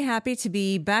am very happy to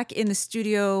be back in the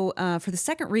studio for the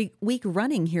second week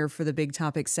running here for the Big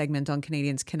Topic segment on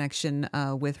Canadiens Connection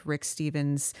with Rick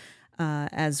Stevens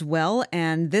as well.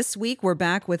 And this week we're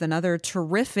back with another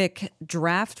terrific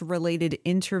draft-related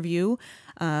interview,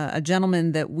 a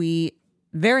gentleman that we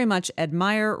very much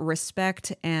admire,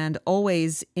 respect, and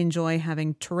always enjoy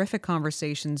having terrific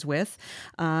conversations with.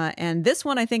 And this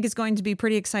one I think is going to be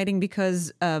pretty exciting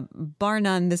because, bar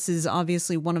none, this is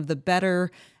obviously one of the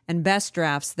better and best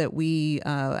drafts that we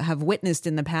have witnessed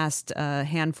in the past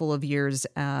handful of years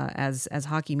as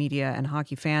hockey media and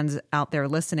hockey fans out there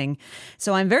listening.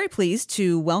 So I'm very pleased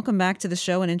to welcome back to the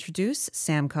show and introduce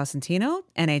Sam Cosentino,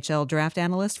 NHL draft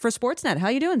analyst for Sportsnet. How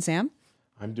you doing, Sam?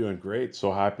 I'm doing great.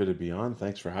 So happy to be on.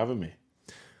 Thanks for having me.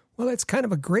 Well, it's kind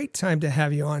of a great time to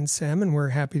have you on, Sam, and we're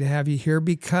happy to have you here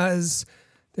because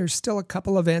there's still a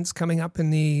couple events coming up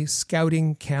in the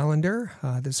scouting calendar.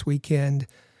 This weekend,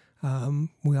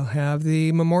 we'll have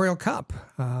the Memorial Cup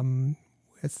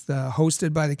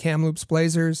hosted by the Kamloops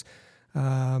Blazers.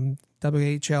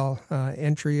 WHL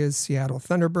entry is Seattle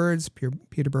Thunderbirds,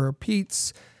 Peterborough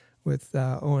Petes with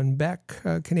Owen Beck,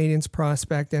 Canadiens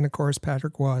prospect, and of course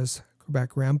Patrick Roy's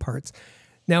Quebec Ramparts.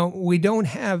 Now, we don't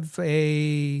have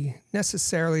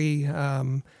necessarily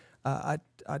a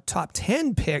top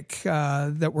 10 pick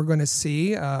that we're going to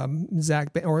see.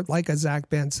 Zach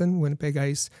Benson, Winnipeg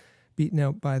Ice, beaten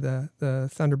out by the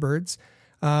Thunderbirds.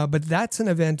 But that's an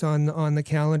event on the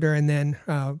calendar, and then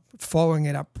following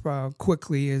it up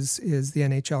quickly is the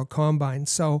NHL Combine.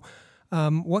 So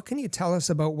what can you tell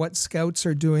us about what scouts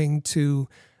are doing to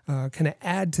kind of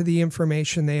add to the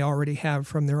information they already have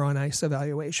from their on-ice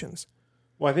evaluations?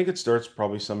 Well, I think it starts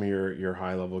probably some of your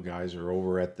high-level guys are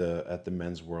over at the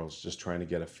men's worlds, just trying to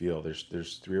get a feel.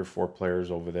 There's 3 or 4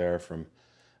 players over there from,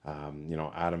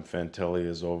 Adam Fantilli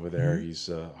is over there. Mm-hmm. He's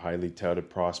a highly touted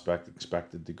prospect,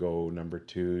 expected to go number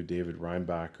 2. David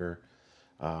Reinbacher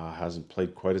hasn't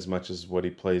played quite as much as what he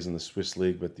plays in the Swiss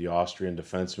League, but the Austrian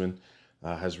defenseman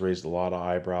has raised a lot of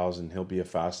eyebrows, and he'll be a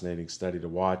fascinating study to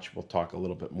watch. We'll talk a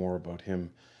little bit more about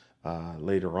him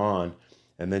later on.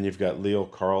 And then you've got Leo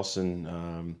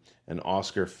Carlson and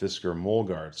Oscar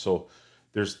Fisker-Molgaard. So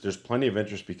there's plenty of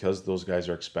interest because those guys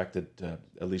are expected,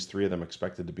 at least 3 of them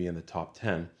expected to be in the top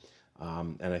 10.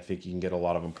 And I think you can get a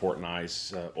lot of important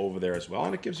eyes over there as well.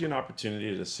 And it gives you an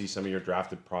opportunity to see some of your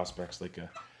drafted prospects like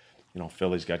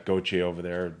Philly's got Gauthier over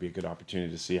there. It'd be a good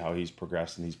opportunity to see how he's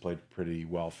progressed, and he's played pretty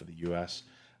well for the U.S.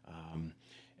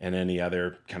 And any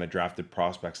other kind of drafted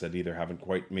prospects that either haven't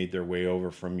quite made their way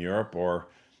over from Europe or,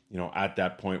 at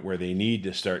that point where they need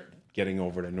to start getting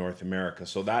over to North America.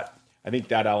 So I think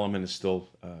that element is still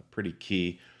pretty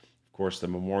key. Of course, the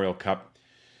Memorial Cup,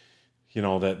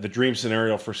 the dream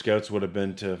scenario for scouts would have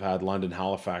been to have had London,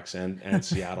 Halifax, and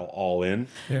Seattle all in.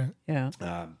 Yeah.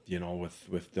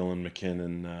 With Dylan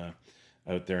McKinnon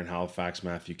out there in Halifax,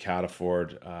 Matthew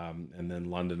Cataford, and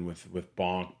then London with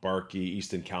Bonk, Barkey,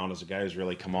 Easton Countess, a guy who's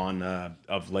really come on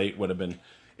of late. Would have been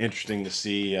interesting to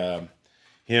see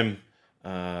him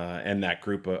and that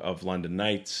group of London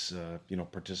Knights,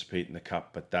 participate in the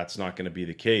Cup, but that's not going to be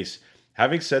the case.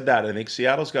 Having said that, I think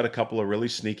Seattle's got a couple of really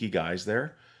sneaky guys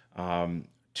there,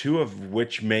 2 of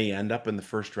which may end up in the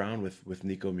first round with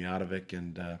Niko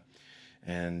Mijatovic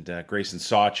and Grayson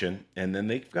Sachin. And then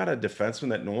they've got a defenseman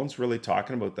that no one's really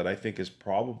talking about that I think is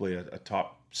probably a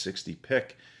top 60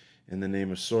 pick in the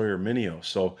name of Sawyer Minio.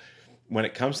 So when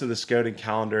it comes to the scouting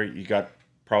calendar, you got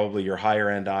probably your higher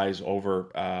end eyes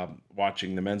over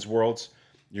watching the men's worlds.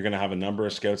 You're going to have a number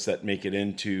of scouts that make it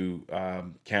into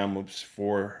Kamloops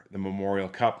for the Memorial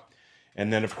Cup.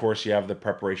 And then, of course, you have the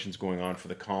preparations going on for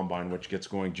the Combine, which gets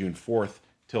going June 4th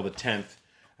till the 10th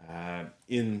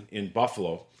in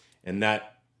Buffalo. And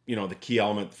that, the key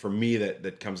element for me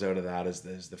that comes out of that is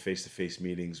the face-to-face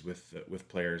meetings with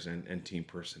players and team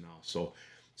personnel. So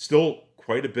still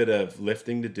quite a bit of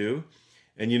lifting to do.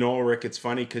 And, Rick, it's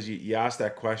funny because you ask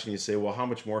that question, you say, well, how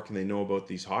much more can they know about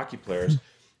these hockey players?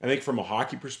 I think from a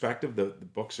hockey perspective, the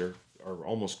books are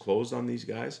almost closed on these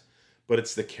guys, but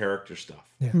it's the character stuff.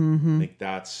 Yeah. Mm-hmm. I think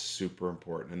that's super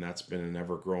important, and that's been an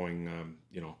ever-growing,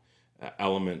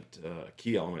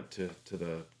 key element to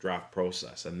the draft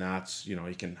process. And that's, you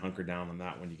can hunker down on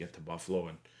that when you get to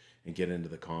Buffalo and get into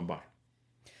the combine.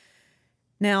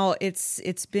 Now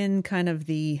it's been kind of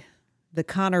the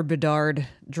Connor Bedard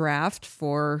draft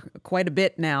for quite a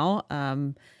bit now.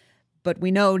 But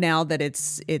we know now that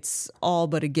it's all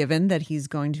but a given that he's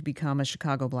going to become a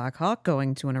Chicago Blackhawk,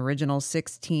 going to an original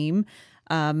 6 team.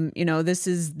 This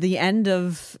is the end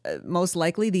of, most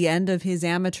likely the end of his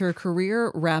amateur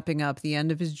career, wrapping up the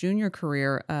end of his junior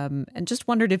career. And just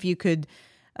wondered if you could,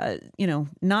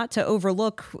 not to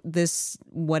overlook this,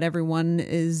 what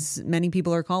many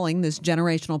people are calling this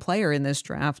generational player in this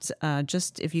draft.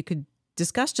 Just if you could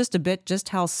discuss just a bit, just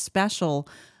how special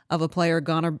of a player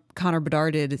Connor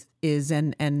Bedard is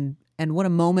and what a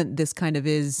moment this kind of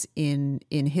is in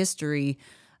history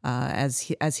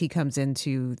as he comes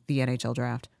into the NHL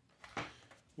draft.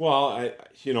 Well,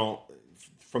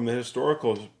 from the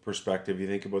historical perspective, you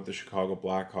think about the Chicago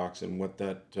Blackhawks and what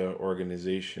that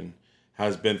organization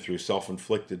has been through,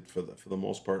 self-inflicted for the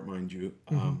most part, mind you,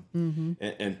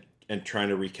 and trying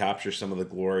to recapture some of the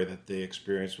glory that they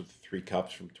experienced with the 3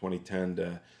 Cups from 2010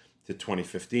 to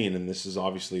 2015, and this is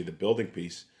obviously the building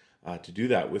piece to do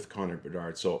that with Connor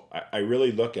Bedard. So I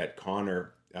really look at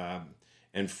Connor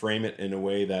and frame it in a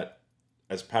way that,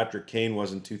 as Patrick Kane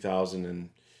was in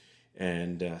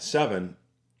 2007,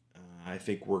 I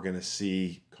think we're going to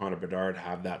see Connor Bedard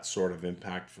have that sort of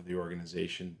impact for the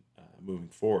organization moving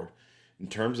forward. In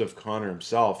terms of Connor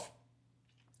himself,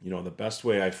 the best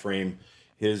way I frame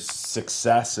his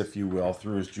success, if you will,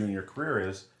 through his junior career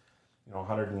is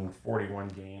 141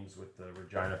 games with the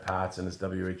Regina Pats in his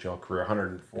WHL career,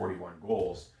 141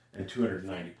 goals and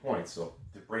 290 points. So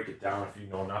to break it down, if you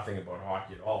know nothing about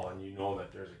hockey at all, and you know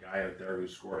that there's a guy out there who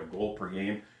scored a goal per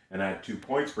game and had 2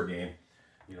 points per game,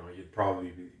 you'd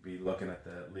probably be looking at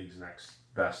the league's next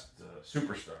best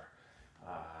superstar.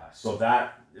 So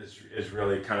that is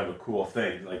really kind of a cool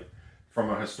thing. Like, from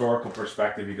a historical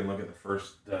perspective, you can look at the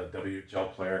first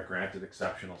WHL player granted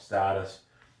exceptional status.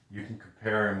 You can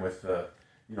compare him with the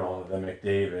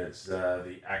McDavids,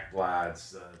 the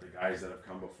Ekblads, the guys that have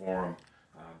come before him,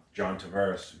 John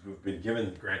Tavares, who've been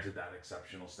granted that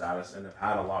exceptional status and have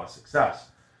had a lot of success.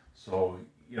 So,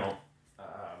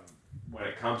 when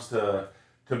it comes to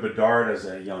Bedard as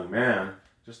a young man,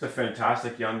 just a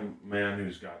fantastic young man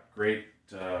who's got great,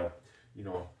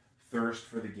 thirst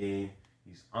for the game.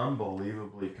 He's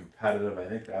unbelievably competitive. I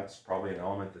think that's probably an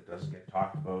element that doesn't get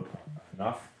talked about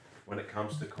enough when it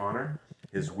comes to Connor.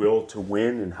 His will to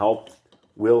win and help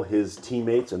will his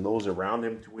teammates and those around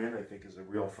him to win, I think, is a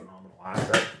real phenomenal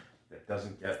asset that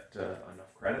doesn't get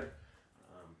enough credit.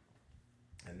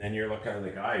 And then you're looking at the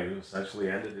guy who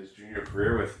essentially ended his junior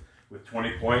career with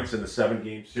 20 points in the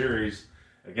 7-game series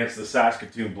against the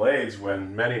Saskatoon Blades,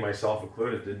 when many, myself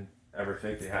included, didn't ever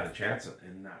think they had a chance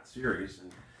in that series.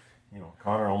 And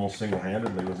Connor almost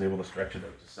single-handedly was able to stretch it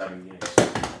out to 7 games. So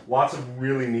lots of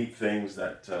really neat things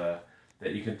that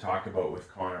you can talk about with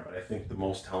Connor, but I think the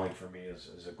most telling for me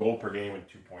is a goal per game and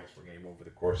 2 points per game over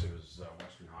the course of his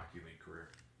Western Hockey League career.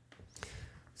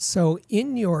 So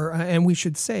in your, and we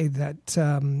should say that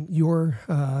your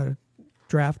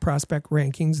draft prospect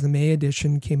rankings, the May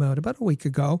edition, came out about a week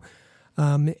ago,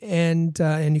 and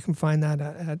you can find that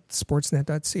at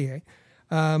sportsnet.ca.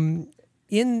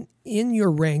 In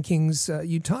your rankings,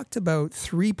 you talked about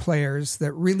 3 players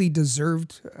that really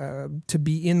deserved to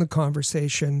be in the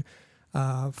conversation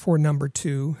for number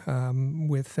 2,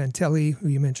 with Fantilli, who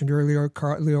you mentioned earlier,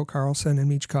 Leo Carlsson,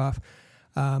 and Michkov.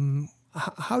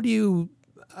 How do you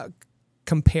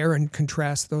compare and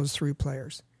contrast those 3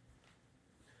 players?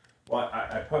 Well,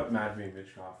 I put Matvei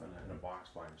Michkov in a box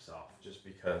by himself, just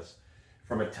because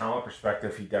from a talent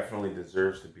perspective, he definitely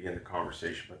deserves to be in the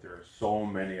conversation, but there are so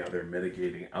many other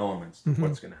mitigating elements to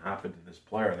what's going to happen to this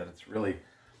player that it's really,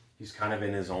 he's kind of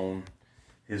in his own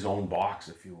box,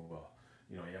 if you will.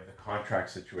 You have the contract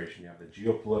situation, you have the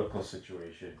geopolitical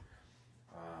situation,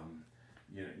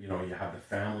 you have the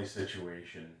family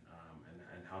situation,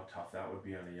 and how tough that would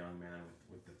be on a young man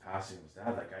with the passing of his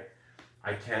dad. Like,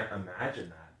 I can't imagine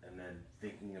that. And then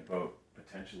thinking about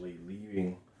potentially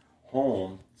leaving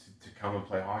home to come and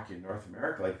play hockey in North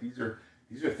America, like these are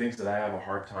things that I have a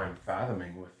hard time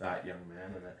fathoming with that young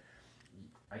man. And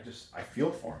I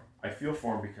feel for him. I feel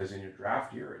for him because in your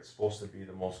draft year, it's supposed to be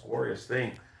the most glorious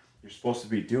thing. You're supposed to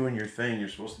be doing your thing. You're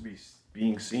supposed to be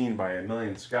being seen by a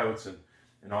million scouts, and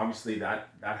obviously that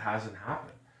hasn't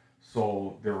happened.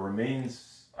 So there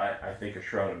remains, I think, a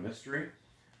shroud of mystery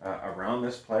around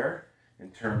this player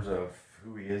in terms of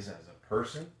who he is as a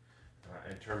person,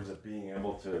 in terms of being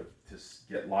able to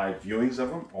get live viewings of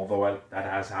them, although that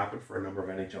has happened for a number of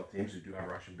NHL teams who do have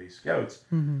Russian-based scouts.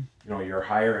 You know, your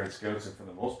higher-end scouts, and for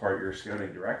the most part, your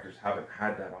scouting directors haven't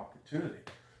had that opportunity.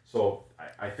 So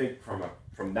I think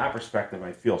from that perspective,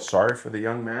 I feel sorry for the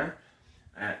young man.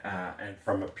 And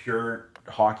from a pure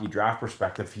hockey draft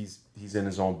perspective, he's in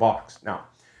his own box. Now,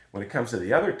 when it comes to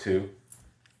the other two,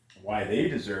 why they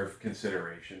deserve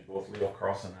consideration, both Leo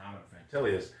Carlsson and Adam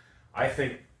Fantilli, is I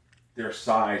think their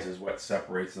size is what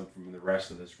separates them from the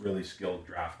rest of this really skilled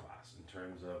draft class in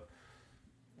terms of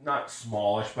not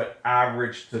smallish, but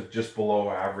average to just below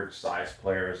average size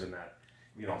players in that,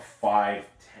 5'10"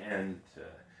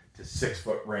 to 6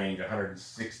 foot range,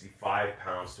 165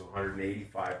 pounds to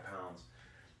 185 pounds.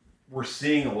 We're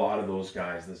seeing a lot of those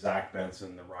guys, the Zach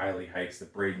Benson, the Riley Heights, the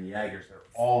Braden Yagers, they're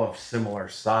all of similar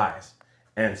size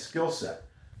and skill set.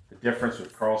 The difference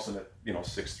with Carlson at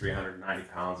 6'3", 190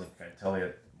 pounds, and Fantilli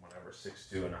at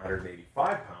 6'2", and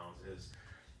 185 pounds is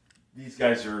these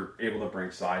guys are able to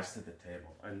bring size to the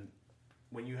table. And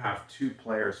when you have two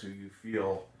players who you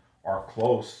feel are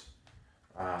close,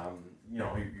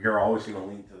 you're always going to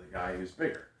lean to the guy who's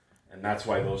bigger. And that's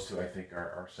why those two, I think,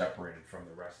 are separated from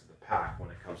the rest of the pack when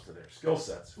it comes to their skill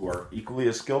sets, who are equally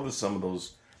as skilled as some of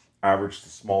those average to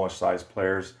smallish size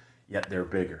players, yet they're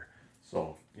bigger.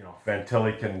 So,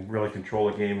 Fantilli can really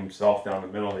control the game himself down the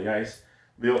middle of the ice.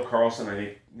 Leo Carlsson, I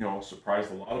think,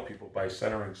 surprised a lot of people by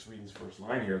centering Sweden's first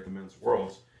line here at the Men's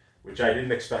Worlds, which I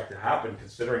didn't expect to happen,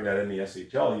 considering that in the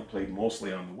SHL he played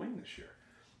mostly on the wing this year.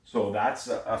 So that's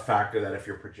a factor that if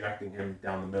you're projecting him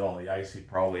down the middle of the ice, he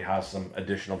probably has some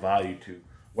additional value to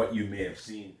what you may have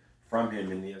seen from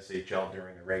him in the SHL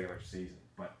during the regular season.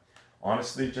 But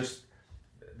honestly, just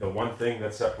the one thing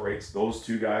that separates those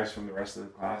two guys from the rest of the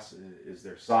class is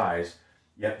their size,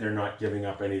 yet they're not giving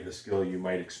up any of the skill you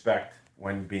might expect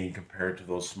when being compared to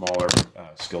those smaller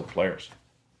skilled players.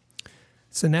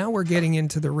 So now we're getting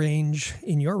into the range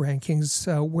in your rankings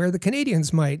where the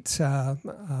Canadiens might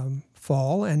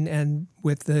fall, and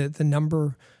with the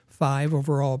number 5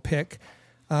 overall pick.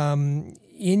 In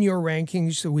your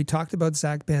rankings, so we talked about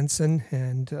Zach Benson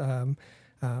and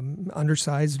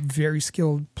undersized, very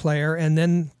skilled player, and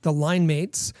then the line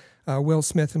mates, Will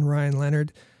Smith and Ryan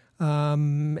Leonard.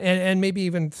 And maybe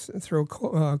even throw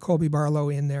Colby Barlow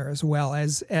in there as well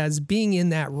as being in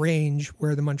that range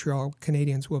where the Montreal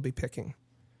Canadiens will be picking.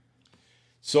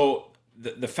 So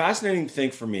the fascinating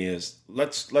thing for me is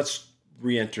let's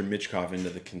re-enter Michkov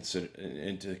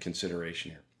into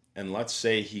consideration here, and let's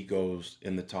say he goes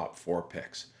in the top 4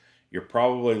 picks. You're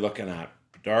probably looking at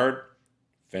Bedard,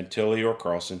 Fantilli or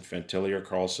Carlsson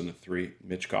at 3,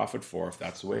 Michkov at 4 if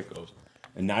that's the way it goes,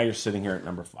 and now you're sitting here at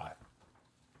number 5.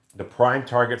 The prime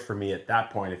target for me at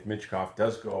that point, if Michkov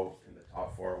does go in the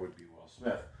top 4, would be Will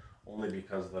Smith, only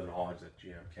because of the knowledge that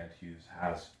GM Kent Hughes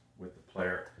has with the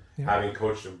player, having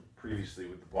coached him previously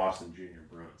with the Boston Junior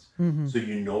Bruins. Mm-hmm. So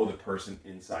the person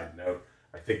inside and out.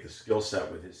 I think the skill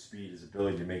set with his speed, his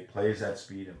ability to make plays at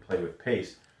speed and play with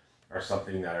pace are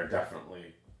something that are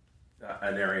definitely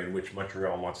an area in which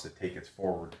Montreal wants to take its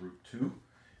forward route to.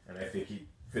 And I think he'd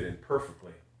fit in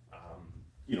perfectly,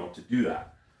 to do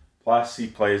that. Plus, he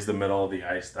plays the middle of the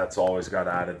ice. That's always got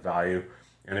added value.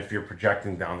 And if you're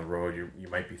projecting down the road, you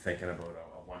might be thinking about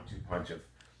a 1-2 punch of,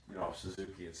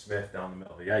 Suzuki and Smith down the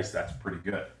middle of the ice. That's pretty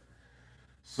good.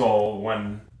 So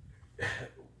when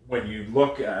you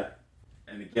look at,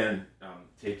 and again,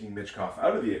 taking Michkov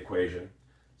out of the equation,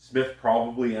 Smith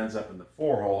probably ends up in the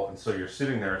 4 hole, and so you're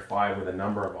sitting there at 5 with a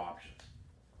number of options.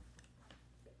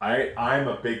 I'm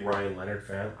a big Ryan Leonard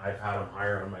fan. I've had him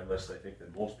higher on my list, I think,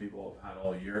 than most people have had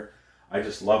all year. I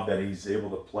just love that he's able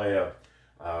to play a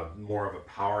more of a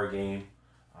power game.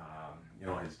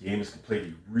 His game is complete.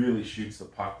 He really shoots the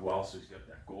puck well, so he's got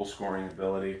that goal-scoring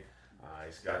ability.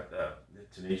 He's got the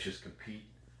tenacious compete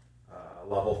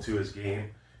level to his game.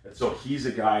 And so he's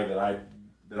a guy that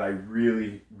I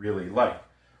really, really like.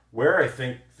 Where I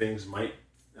think things might,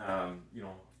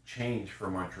 change for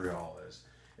Montreal is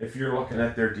if you're looking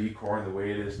at their decor and the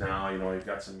way it is now, you've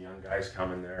got some young guys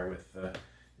coming there with,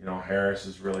 Harris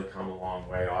has really come a long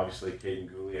way. Obviously,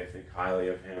 Caden Gooley, I think highly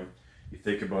of him. You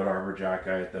think about Arbor Jack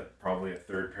guy at probably a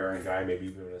 3rd pairing guy, maybe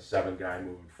even a 7 guy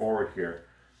moving forward here.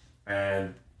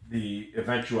 And the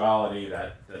eventuality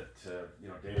that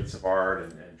David Savard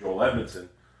and Joel Edmondson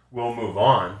will move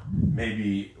on,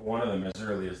 maybe one of them as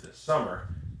early as this summer,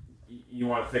 you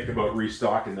want to think about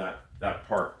restocking that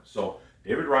part. So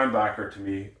David Reinbacher, to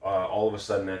me, all of a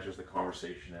sudden enters the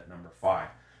conversation at number 5.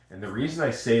 And the reason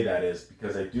I say that is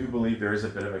because I do believe there is a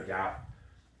bit of a gap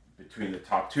between the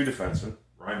top 2 defensemen,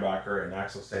 Reinbacher and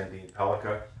Axel Sandin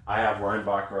Pellikka. I have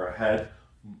Reinbacher ahead,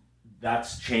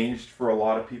 that's changed for a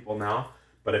lot of people now.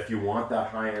 But if you want that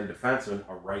high-end defenseman,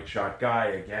 a right shot guy,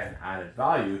 again, added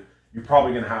value, you're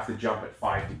probably going to have to jump at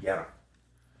 5 to get him.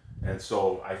 And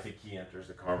so I think he enters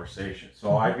the conversation.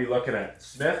 So I'd be looking at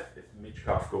Smith if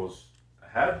Michkov goes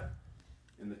ahead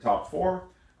in the top 4.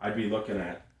 I'd be looking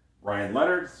at Ryan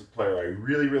Leonard. It's a player I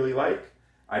really, really like.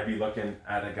 I'd be looking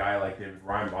at a guy like David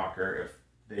Reinbacher if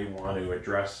they want to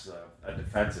address a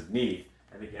defensive need.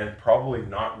 And again, probably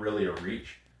not really a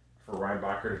reach for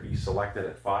Reinbacher to be selected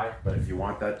at 5. But if you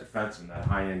want that defenseman, that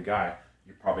high-end guy,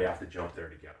 you probably have to jump there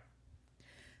to get him.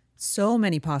 So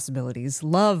many possibilities.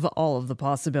 Love all of the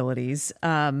possibilities.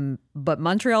 But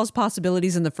Montreal's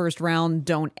possibilities in the first round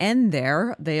don't end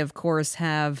there. They, of course,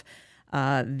 have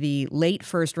the late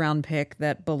first round pick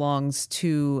that belongs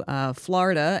to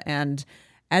Florida. And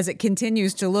as it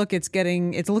continues to look, it's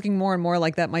looking more and more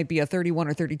like that might be a 31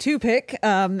 or 32 pick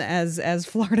as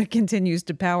Florida continues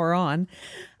to power on.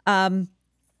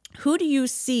 Who do you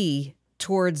see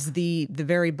towards the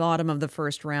very bottom of the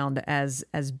first round as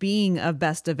being of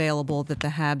best available that the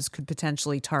Habs could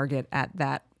potentially target at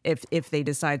that if they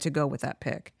decide to go with that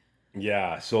pick?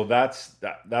 Yeah, so that's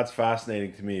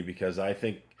fascinating to me because I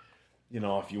think,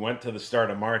 if you went to the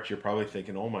start of March, you're probably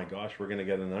thinking, oh my gosh, we're going to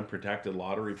get an unprotected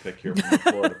lottery pick here from the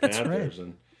Florida Panthers. Right.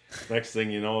 And next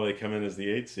thing you know, they come in as the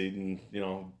 8th seed and,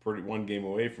 pretty one game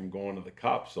away from going to the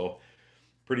Cup. So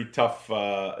pretty tough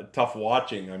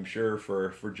watching, I'm sure,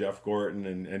 for Jeff Gorton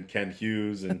and Ken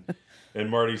Hughes and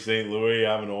Marty St. Louis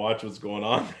having to watch what's going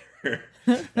on there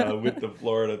with the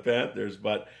Florida Panthers.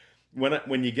 But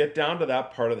when you get down to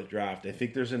that part of the draft, I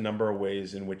think there's a number of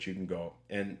ways in which you can go.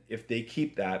 And if they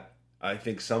keep that, I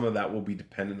think some of that will be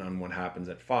dependent on what happens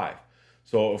at 5.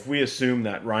 So if we assume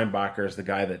that Reinbacher is the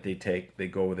guy that they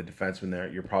go with a defenseman there,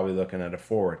 you're probably looking at a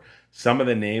forward. Some of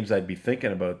the names I'd be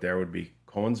thinking about there would be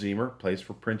Cohen Ziemer, plays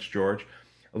for Prince George,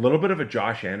 a little bit of a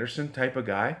Josh Anderson type of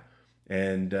guy.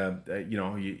 And,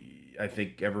 I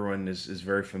think everyone is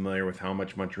very familiar with how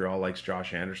much Montreal likes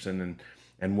Josh Anderson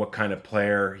and what kind of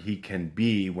player he can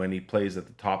be when he plays at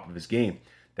the top of his game.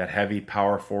 That heavy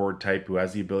power forward type who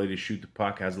has the ability to shoot the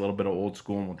puck, has a little bit of old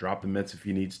school and will drop the mitts if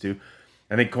he needs to.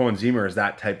 I think Cohen Ziemer is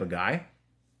that type of guy.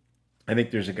 I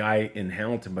think there's a guy in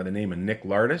Hamilton by the name of Nick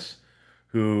Lardis,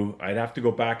 who I'd have to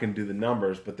go back and do the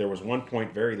numbers, but there was one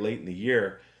point very late in the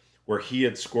year where he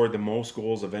had scored the most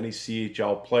goals of any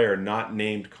CHL player not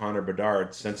named Connor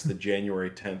Bedard since the January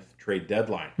 10th trade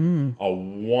deadline. A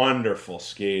wonderful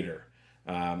skater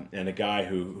and a guy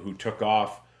who took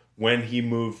off when he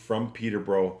moved from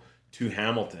Peterborough to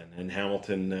Hamilton. And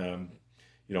Hamilton,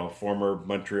 former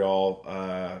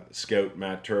Montreal scout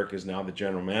Matt Turk is now the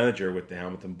general manager with the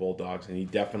Hamilton Bulldogs, and he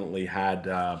definitely had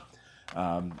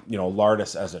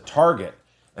Lardis as a target.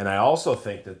 And I also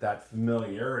think that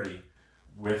familiarity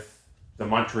with the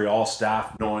Montreal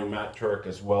staff, knowing Matt Turk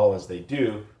as well as they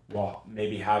do, will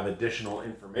maybe have additional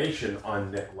information on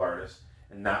Nick Lardis,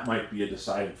 and that might be a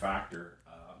deciding factor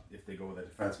if they go with a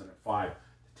defenseman at 5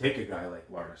 to take a guy like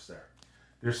Lardis there.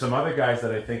 There's some other guys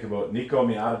that I think about. Niko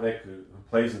Mijatovic, who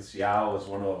plays in Seattle, is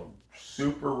one of those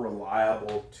super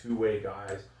reliable two-way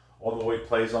guys. Although he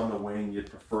plays on the wing, you'd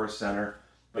prefer a center,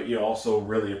 but you also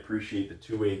really appreciate the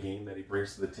two-way game that he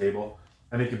brings to the table.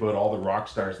 I think about all the rock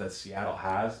stars that Seattle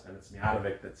has, and it's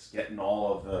Mijatovic that's getting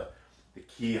all of the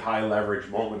key high-leverage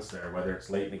moments there, whether it's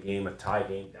late in the game, a tie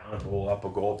game, down a goal, up a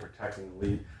goal, protecting the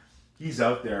lead. He's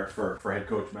out there for head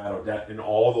coach Matt O'Dette in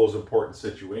all those important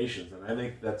situations, and I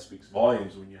think that speaks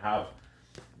volumes when you have,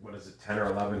 10 or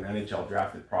 11 NHL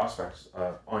drafted prospects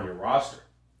on your roster.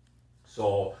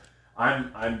 So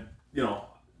I'm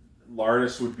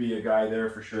Lardis would be a guy there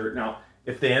for sure. Now,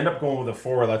 if they end up going with a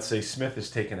 4, let's say Smith is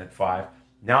taken at 5,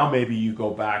 now maybe you go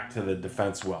back to the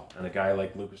defense well, and a guy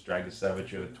like Lukas Dragicevic,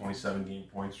 who had a 27-game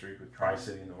point streak with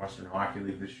Tri-City in the Western Hockey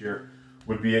League this year,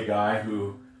 would be a guy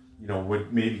who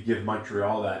would maybe give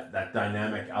Montreal that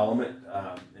dynamic element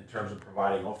in terms of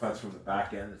providing offense from the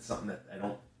back end. It's something that I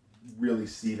don't really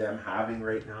see them having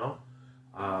right now,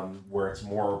 where it's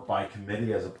more by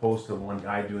committee as opposed to one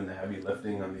guy doing the heavy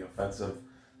lifting on the offensive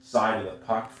side of the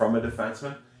puck from a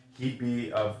defenseman. He'd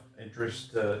be of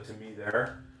interest to me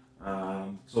there.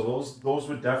 So those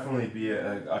would definitely be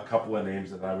a couple of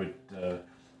names that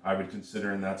I would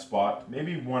consider in that spot.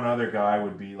 Maybe one other guy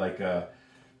would be like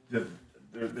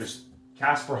there's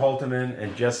Kasper Hultinen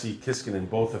and Jesse Kiskinen,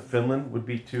 both of Finland, would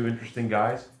be two interesting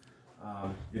guys.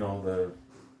 The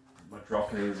Montreal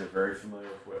Canadiens are very familiar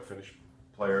with what Finnish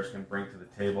players can bring to the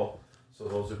table. So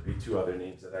those would be two other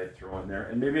names that I'd throw in there.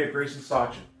 And maybe a Grayson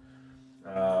Sachin,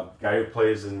 guy who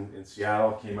plays in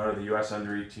Seattle, came out of the U.S.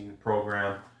 Under-18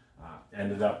 program,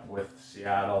 Ended up with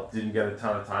Seattle, didn't get a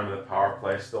ton of time in the power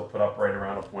play, still put up right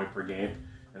around a point per game,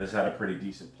 and has had a pretty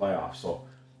decent playoff. So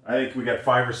I think we got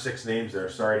 5 or 6 names there.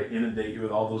 Sorry to inundate you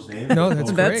with all those names. No,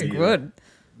 that's good.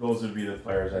 Those would be the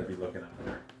players I'd be looking at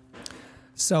there.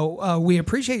 So we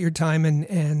appreciate your time,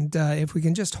 and if we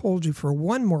can just hold you for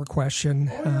one more question,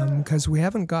 because we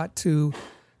haven't got to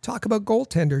talk about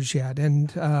goaltenders yet,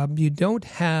 and you don't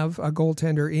have a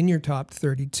goaltender in your top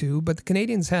 32, but the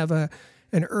Canadiens have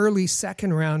an early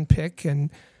second round pick,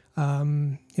 and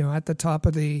at the top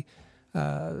of the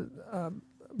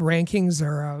rankings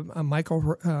are Michael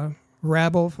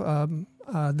Rabel,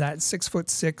 that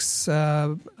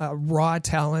 6'6" raw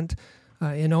talent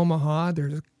in Omaha.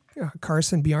 There's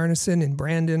Carson Bjarnason in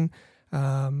Brandon,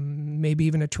 maybe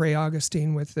even a Trey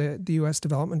Augustine with the U.S.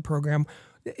 development program.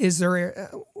 Is there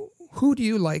who do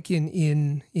you like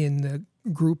in the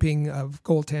grouping of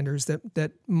goaltenders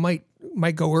that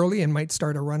might go early and might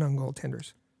start a run on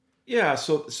goaltenders? Yeah,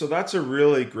 so that's a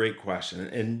really great question,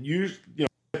 and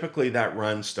typically that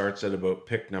run starts at about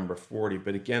pick number 40.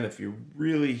 But again, if you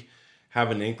really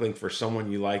have an inkling for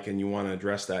someone you like and you want to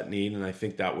address that need, and I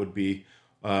think that would be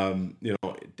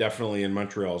definitely in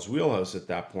Montreal's wheelhouse at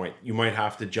that point, you might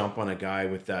have to jump on a guy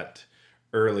with that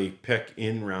early pick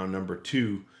in round number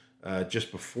 2,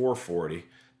 just before 40,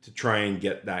 to try and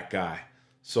get that guy.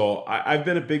 So I've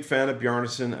been a big fan of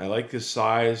Bjarnason. I like his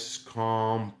size,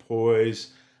 calm,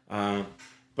 poise,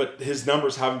 but his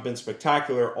numbers haven't been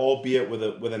spectacular, albeit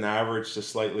with an average to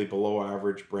slightly below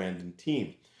average Brandon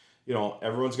team.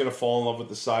 Everyone's going to fall in love with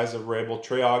the size of Rabel.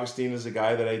 Trey Augustine is a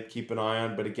guy that I'd keep an eye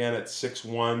on, but again, at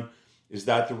 6'1", is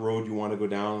that the road you want to go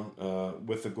down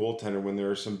with the goaltender when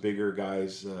there are some bigger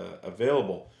guys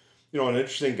available? An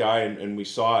interesting guy, and we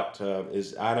saw it,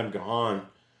 is Adam Gahan,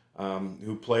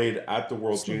 who played at the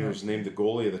World Juniors, named the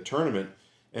goalie of the tournament,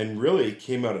 and really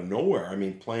came out of nowhere. I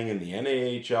mean, playing in the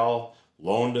NAHL,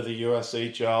 loaned to the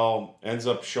USHL, ends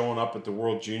up showing up at the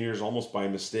World Juniors almost by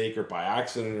mistake or by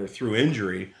accident or through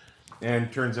injury,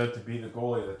 and turns out to be the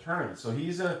goalie of the tournament. So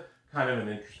he's a kind of an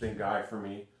interesting guy for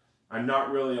me. I'm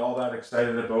not really all that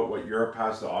excited about what Europe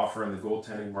has to offer in the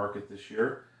goaltending market this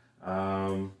year.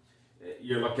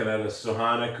 You're looking at a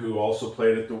Sohanik, who also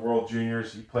played at the World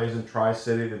Juniors. He plays in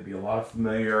Tri-City. There'd be a lot of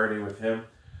familiarity with him.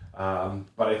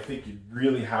 But I think you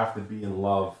really have to be in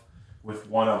love with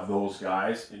one of those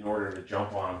guys in order to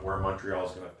jump on where Montreal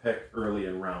is going to pick early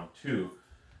in round 2.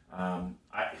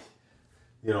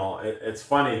 It's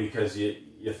funny because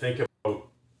you think about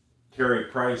Carey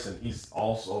Price, and he's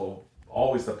also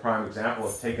always the prime example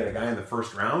of taking a guy in the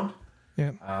first round.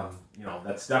 Yeah.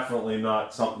 That's definitely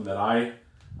not something that I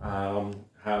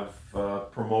have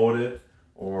promoted,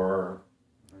 or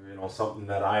something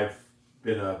that I've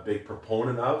been a big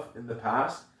proponent of in the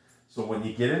past. So when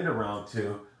you get into round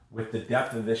 2, with the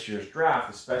depth of this year's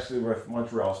draft, especially with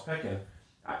Montreal's picking,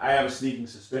 I have a sneaking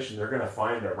suspicion they're going to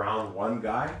find a round 1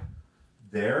 guy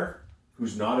there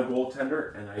who's not a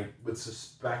goaltender, and I would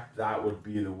suspect that would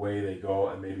be the way they go,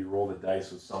 and maybe roll the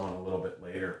dice with someone a little bit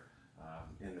later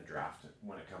in the draft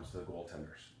when it comes to the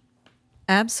goaltenders.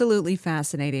 Absolutely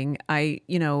fascinating.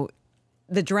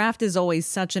 The draft is always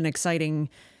such an exciting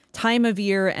time of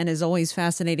year and is always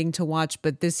fascinating to watch.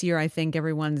 But this year, I think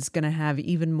everyone's going to have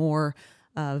even more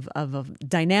of a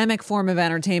dynamic form of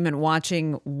entertainment,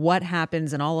 watching what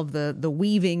happens and all of the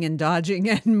weaving and dodging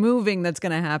and moving that's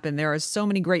going to happen. There are so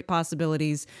many great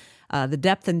possibilities. The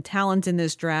depth and talent in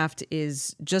this draft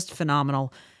is just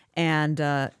phenomenal. And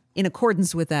in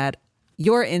accordance with that,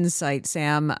 your insight,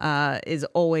 Sam, is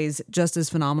always just as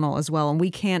phenomenal as well. And we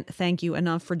can't thank you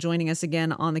enough for joining us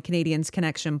again on the Canadiens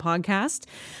Connection podcast.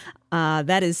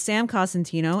 That is Sam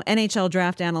Cosentino, NHL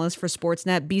draft analyst for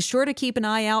Sportsnet. Be sure to keep an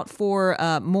eye out for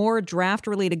more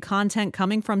draft-related content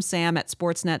coming from Sam at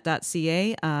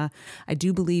sportsnet.ca. I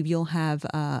do believe you'll have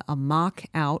a mock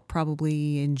out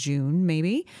probably in June,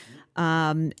 maybe.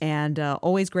 And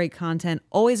always great content,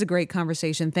 always a great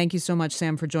conversation. Thank you so much,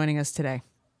 Sam, for joining us today.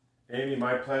 Amy,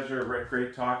 my pleasure. Rick,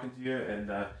 great talking to you,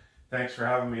 and thanks for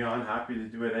having me on. Happy to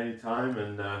do it anytime,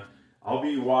 and I'll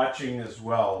be watching as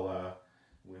well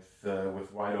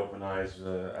with wide open eyes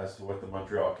as to what the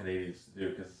Montreal Canadiens do,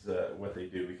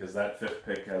 because that 5th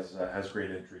pick has great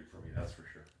intrigue for me. That's for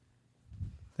sure.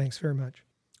 Thanks very much.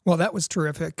 Well, that was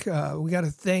terrific. We got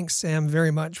to thank Sam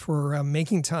very much for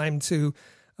making time to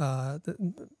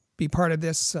be part of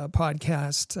this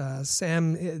podcast.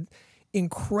 Sam.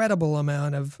 Incredible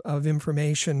amount of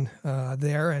information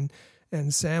there,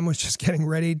 and Sam was just getting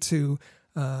ready to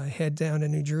head down to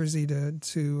New Jersey to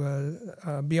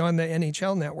be on the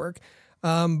NHL network.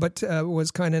 but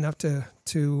was kind enough to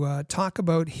talk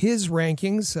about his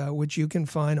rankings, which you can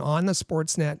find on the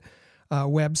Sportsnet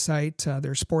website,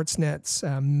 their Sportsnet's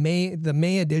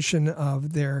May edition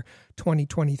of their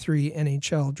 2023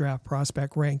 NHL Draft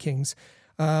Prospect Rankings.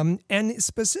 And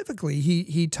specifically,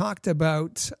 he talked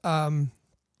about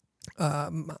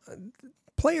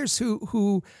players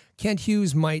who Kent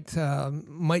Hughes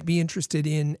might be interested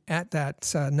in at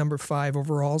that number 5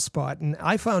 overall spot. And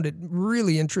I found it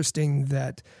really interesting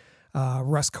that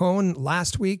Russ Cohen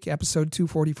last week, episode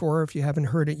 244, if you haven't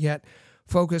heard it yet,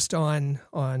 focused on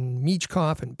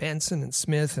Michkov and Benson and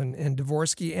Smith and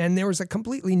Dvorsky. And there was a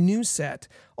completely new set,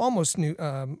 almost new,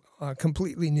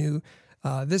 completely new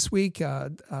this week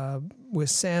with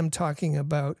Sam talking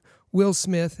about Will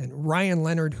Smith and Ryan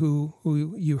Leonard, who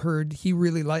you heard he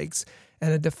really likes,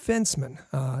 and a defenseman,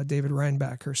 David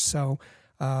Reinbacher. So,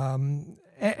 and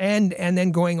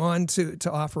then going on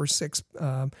to offer 6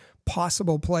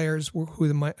 possible players who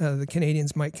the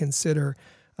Canadiens might consider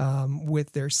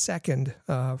with their second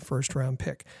first-round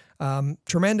pick.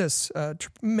 Tremendous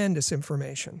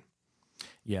information.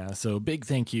 Yeah, so big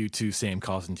thank you to Sam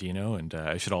Cosentino, and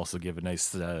I should also give a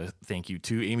nice thank you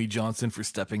to Amy Johnson for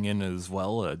stepping in as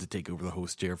well to take over the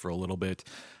host chair for a little bit.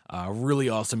 Really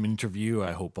awesome interview.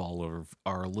 I hope all of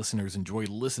our listeners enjoyed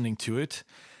listening to it.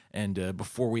 And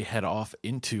before we head off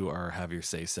into our Have Your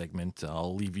Say segment,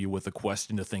 I'll leave you with a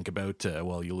question to think about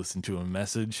while you listen to a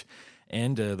message.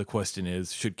 And the question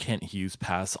is, should Kent Hughes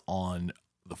pass on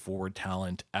the forward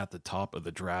talent at the top of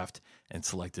the draft and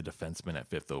select a defenseman at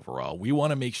 5th overall? We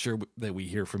want to make sure that we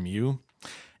hear from you.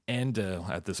 And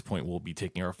at this point, we'll be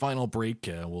taking our final break.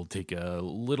 We'll take a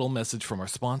little message from our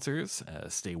sponsors.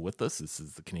 Stay with us. This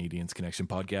is the Canadiens Connection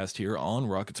podcast here on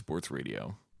Rocket Sports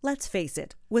Radio. Let's face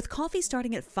it, with coffee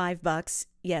starting at $5,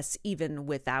 yes, even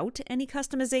without any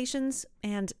customizations,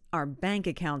 and our bank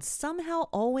accounts somehow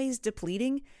always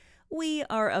depleting, we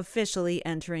are officially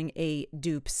entering a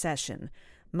dupe session.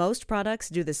 Most products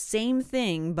do the same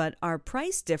thing, but are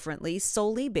priced differently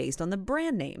solely based on the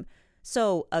brand name.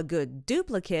 So a good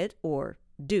duplicate, or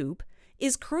dupe,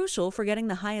 is crucial for getting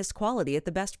the highest quality at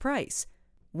the best price.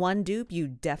 One dupe you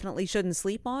definitely shouldn't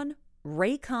sleep on?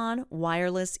 Raycon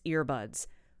wireless earbuds.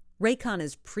 Raycon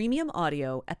is premium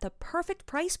audio at the perfect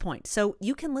price point, so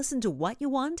you can listen to what you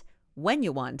want, when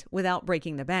you want, without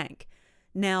breaking the bank.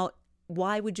 Now,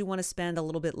 why would you want to spend a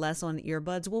little bit less on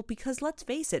earbuds? Well, because let's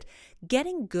face it,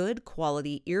 getting good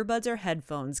quality earbuds or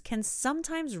headphones can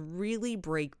sometimes really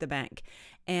break the bank.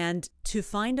 And to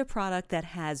find a product that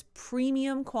has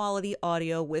premium quality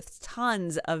audio with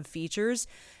tons of features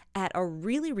at a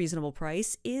really reasonable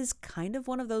price is kind of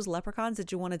one of those leprechauns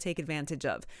that you want to take advantage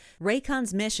of.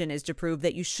 Raycon's mission is to prove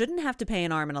that you shouldn't have to pay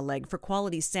an arm and a leg for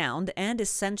quality sound and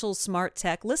essential smart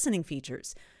tech listening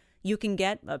features. You can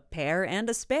get a pair and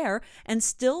a spare and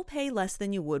still pay less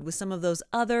than you would with some of those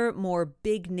other more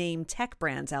big-name tech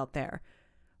brands out there.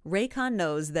 Raycon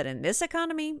knows that in this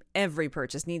economy, every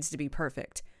purchase needs to be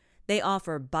perfect. They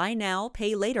offer buy now,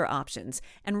 pay later options,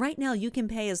 and right now you can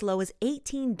pay as low as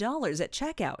 $18 at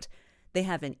checkout. They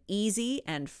have an easy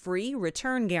and free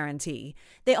return guarantee.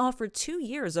 They offer 2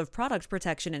 years of product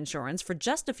protection insurance for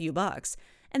just a few bucks,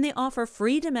 and they offer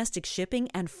free domestic shipping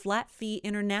and flat fee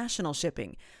international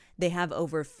shipping. They have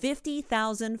over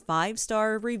 50,000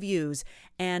 5-star reviews,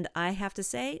 and I have to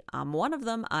say, I'm one of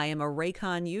them. I am a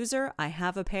Raycon user. I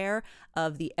have a pair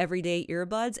of the everyday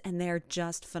earbuds, and they're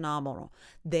just phenomenal.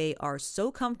 They are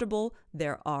so comfortable.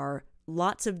 There are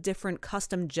lots of different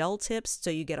custom gel tips, so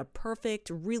you get a perfect,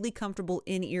 really comfortable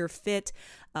in-ear fit.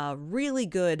 Really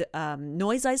good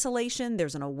noise isolation.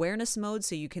 There's an awareness mode,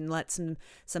 so you can let some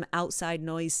outside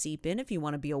noise seep in if you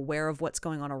want to be aware of what's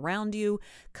going on around you.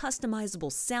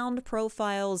 Customizable sound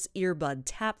profiles, earbud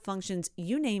tap functions,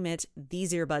 you name it,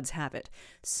 these earbuds have it.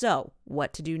 So,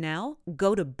 what to do now?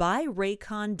 Go to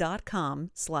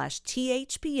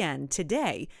buyraycon.com/THPN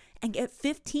today and get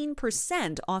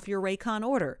 15% off your Raycon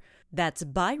order. That's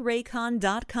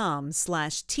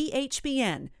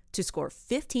buyraycon.com/THPN to score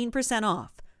 15%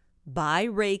 off.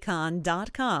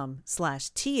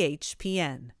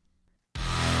 buyraycon.com/THPN.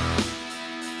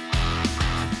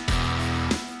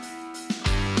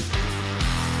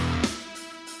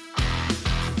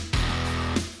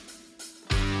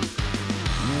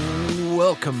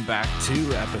 Welcome back to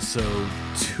episode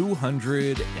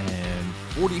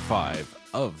 245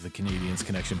 of the Canadiens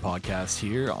Connection podcast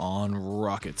here on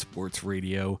Rocket Sports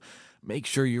Radio. Make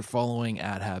sure you're following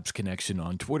at Habs Connection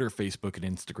on Twitter, Facebook, and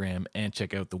Instagram, and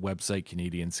check out the website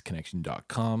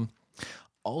canadiensconnection.com.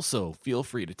 Also, feel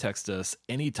free to text us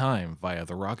anytime via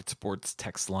the Rocket Sports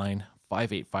text line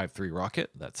 5853 Rocket.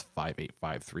 That's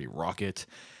 5853 Rocket.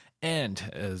 And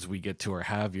as we get to our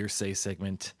Have Your Say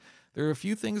segment, there are a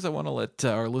few things I want to let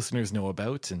our listeners know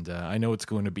about, and I know it's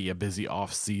going to be a busy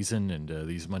off-season, and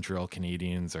these Montreal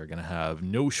Canadiens are going to have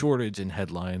no shortage in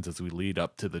headlines as we lead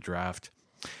up to the draft.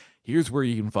 Here's where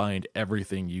you can find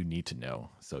everything you need to know.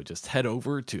 So just head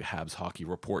over to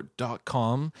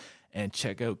HabsHockeyReport.com and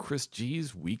check out Chris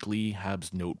G's weekly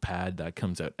Habs notepad that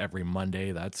comes out every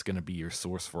Monday. That's going to be your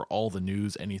source for all the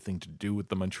news, anything to do with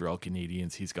the Montreal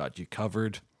Canadiens. He's got you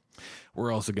covered.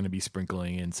 We're also going to be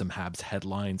sprinkling in some Habs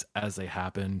headlines as they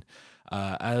happen.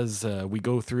 As we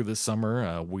go through this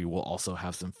summer, we will also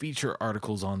have some feature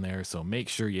articles on there, so make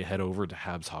sure you head over to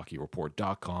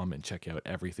HabsHockeyReport.com and check out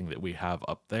everything that we have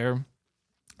up there.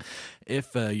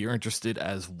 If you're interested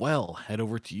as well, head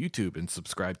over to YouTube and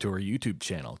subscribe to our YouTube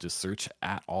channel. Just search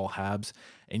 @AllHabs,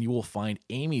 and you will find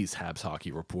Amy's Habs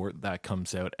Hockey Report. That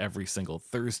comes out every single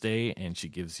Thursday, and she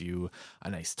gives you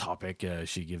a nice topic.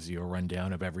 She gives you a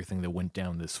rundown of everything that went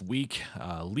down this week.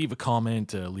 Leave a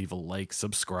comment, leave a like,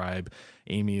 subscribe.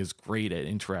 Amy is great at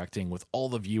interacting with all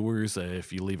the viewers.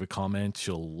 If you leave a comment,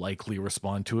 she'll likely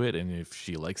respond to it, and if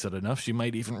she likes it enough, she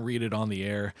might even read it on the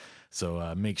air.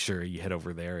 So make sure you head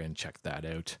over there and check that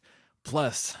out.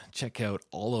 Plus, check out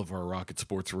all of our Rocket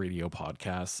Sports Radio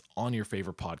podcasts on your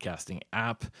favorite podcasting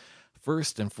app.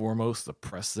 First and foremost, the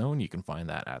Press Zone. You can find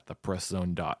that at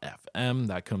thepresszone.fm.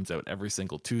 That comes out every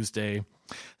single Tuesday.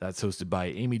 That's hosted by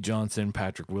Amy Johnson,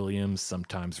 Patrick Williams,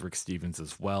 sometimes Rick Stevens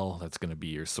as well. That's going to be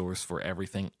your source for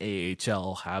everything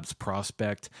AHL, Habs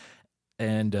Prospect,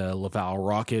 and Laval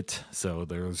Rocket. So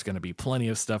there's going to be plenty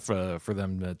of stuff for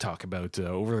them to talk about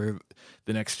over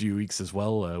the next few weeks as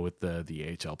well with the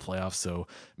AHL playoffs. So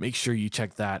make sure you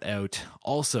check that out.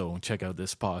 Also, check out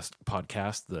this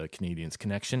podcast, The Canadiens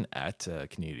Connection, at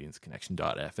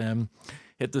canadiensconnection.fm.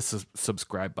 Hit the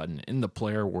subscribe button in the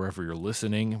player wherever you're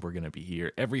listening. We're going to be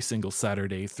here every single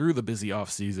Saturday through the busy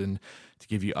off season to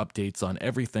give you updates on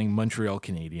everything Montreal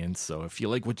Canadiens. So if you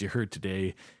like what you heard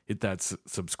today, hit that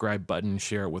subscribe button,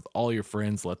 share it with all your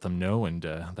friends, let them know, and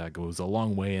that goes a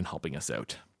long way in helping us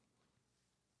out.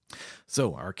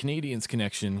 So our Canadiens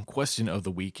Connection question of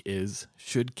the week is,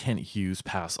 should Kent Hughes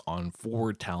pass on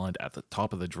forward talent at the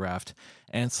top of the draft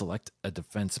and select a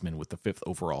defenseman with the 5th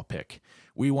overall pick?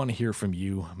 We want to hear from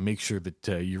you. Make sure that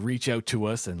you reach out to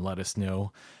us and let us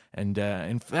know. And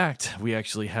in fact, we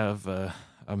actually have a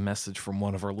message from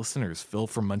one of our listeners, Phil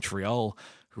from Montreal,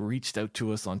 who reached out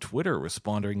to us on Twitter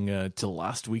responding to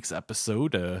last week's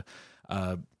episode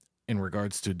in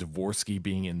regards to Dvorsky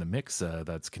being in the mix.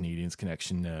 That's Canadiens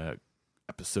Connection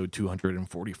episode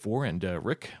 244. And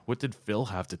Rick, what did Phil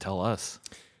have to tell us?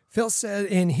 Phil said,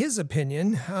 in his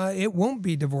opinion, it won't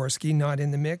be Dvorsky not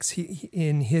in the mix.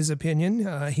 In his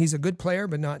opinion, he's a good player,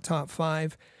 but not top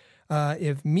 5.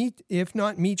 If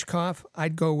not Michkov,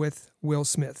 I'd go with Will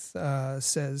Smith,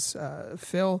 says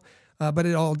Phil. But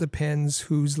it all depends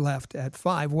who's left at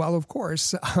 5. Well, of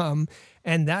course, and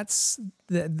that's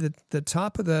the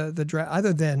top of the draft.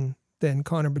 Other than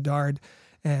Connor Bedard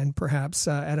and perhaps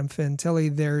Adam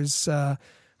Fantilli, there's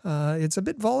it's a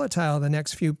bit volatile the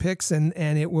next few picks, and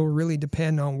it will really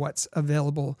depend on what's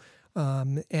available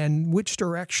and which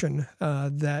direction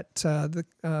that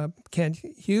the Kent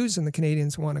Hughes and the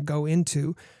Canadiens want to go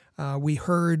into. We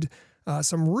heard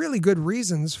some really good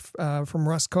reasons from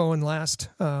Russ Cohen last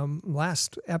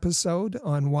episode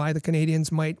on why the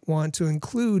Canadiens might want to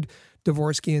include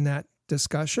Dvorsky in that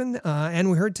discussion. And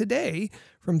we heard today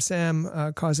from Sam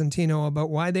Cosentino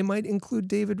about why they might include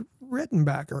David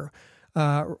Reinbacher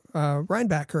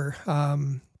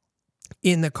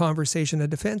in the conversation, a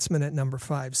defenseman at number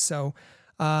 5. So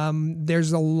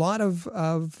there's a lot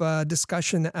of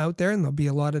discussion out there, and there'll be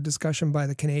a lot of discussion by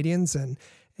the Canadiens,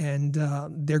 and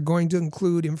they're going to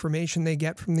include information they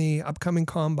get from the upcoming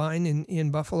combine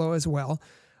in Buffalo as well.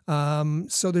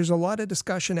 So there's a lot of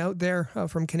discussion out there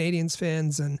from Canadiens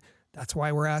fans, and that's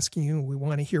why we're asking you. We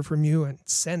want to hear from you, and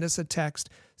send us a text,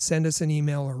 send us an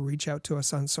email, or reach out to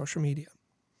us on social media.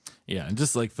 Yeah, and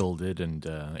just like Phil did, and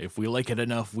if we like it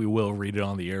enough, we will read it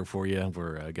on the air for you.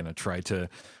 We're going to try to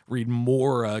read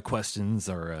more questions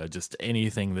or just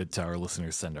anything that our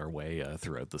listeners send our way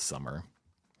throughout the summer.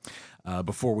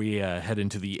 Before we head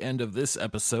into the end of this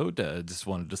episode, just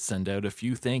wanted to send out a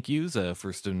few thank yous.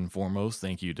 First and foremost,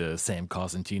 thank you to Sam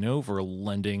Cosentino for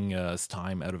lending us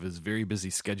time out of his very busy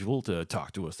schedule to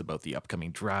talk to us about the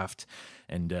upcoming draft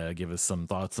and give us some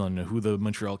thoughts on who the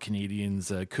Montreal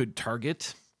Canadiens could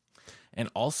target. And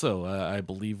also, I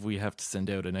believe we have to send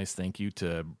out a nice thank you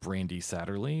to Brandy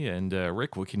Satterley. And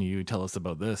Rick, what can you tell us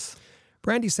about this?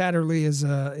 Brandy Satterley is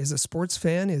a sports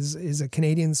fan, is a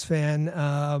Canadiens fan,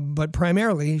 but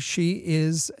primarily she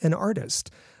is an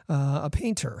artist. a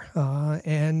painter,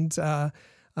 and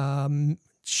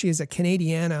she is a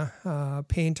Canadiana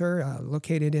painter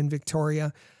located in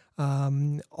Victoria.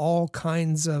 All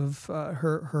kinds of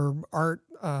her art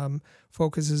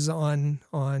focuses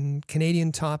on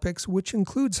Canadian topics, which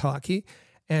includes hockey.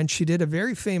 And she did a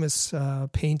very famous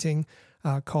painting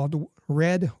called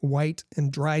Red, White,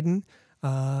 and Dryden.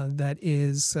 That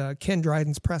is Ken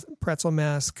Dryden's pretzel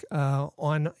mask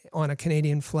on a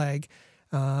Canadian flag.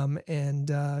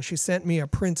 And she sent me a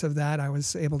print of that. I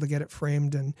was able to get it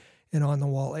framed and on the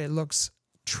wall. It looks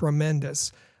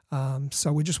tremendous.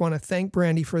 So we just want to thank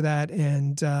Brandy for that.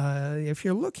 And if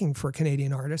you're looking for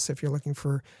Canadian artists, if you're looking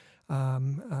for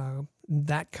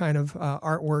that kind of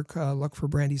artwork, look for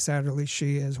Brandy Satterley.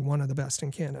 She is one of the best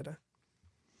in Canada.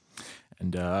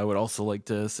 And I would also like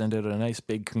to send out a nice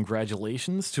big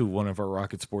congratulations to one of our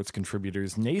Rocket Sports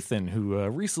contributors, Nathan, who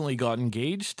recently got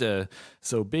engaged.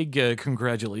 So big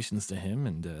congratulations to him.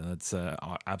 And that's an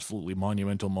absolutely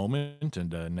monumental moment.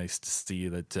 And nice to see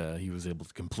that he was able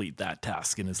to complete that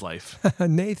task in his life.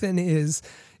 Nathan is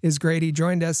great. He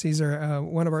joined us. He's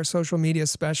one of our social media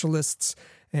specialists.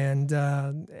 And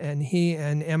he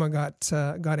and Emma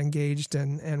got engaged,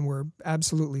 and we're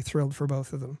absolutely thrilled for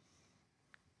both of them.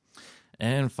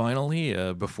 And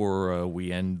finally, before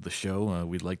we end the show,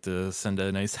 we'd like to send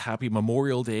a nice happy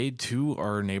Memorial Day to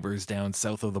our neighbors down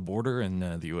south of the border in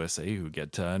the USA who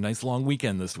get a nice long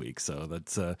weekend this week. So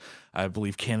that's, I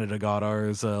believe Canada got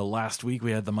ours last week.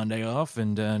 We had the Monday off,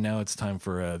 and now it's time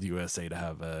for the USA to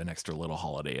have an extra little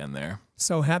holiday in there.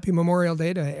 So happy Memorial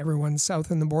Day to everyone south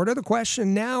in the border. The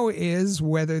question now is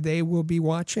whether they will be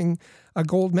watching a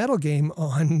gold medal game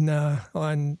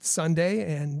on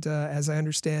Sunday. And as I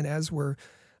understand, as we're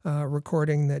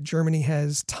recording, that Germany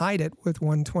has tied it with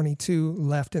 1:22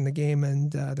 left in the game,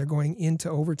 and they're going into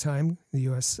overtime. The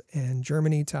U.S. and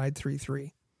Germany tied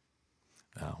 3-3.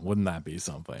 Wouldn't that be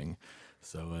something?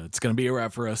 So it's going to be a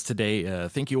wrap for us today.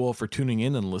 Thank you all for tuning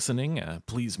in and listening.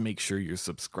 Please make sure you're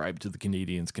subscribed to the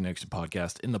Canadiens Connection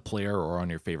podcast in the player or on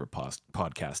your favorite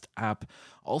podcast app.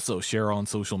 Also, share on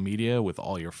social media with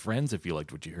all your friends if you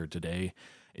liked what you heard today.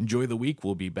 Enjoy the week.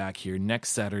 We'll be back here next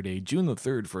Saturday, June the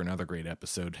 3rd, for another great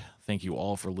episode. Thank you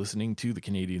all for listening to the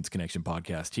Canadiens Connection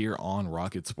podcast here on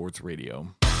Rocket Sports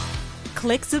Radio.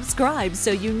 Click subscribe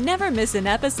so you never miss an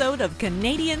episode of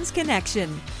Canadiens Connection.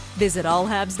 Visit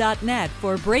allhabs.net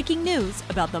for breaking news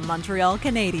about the Montreal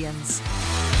Canadiens.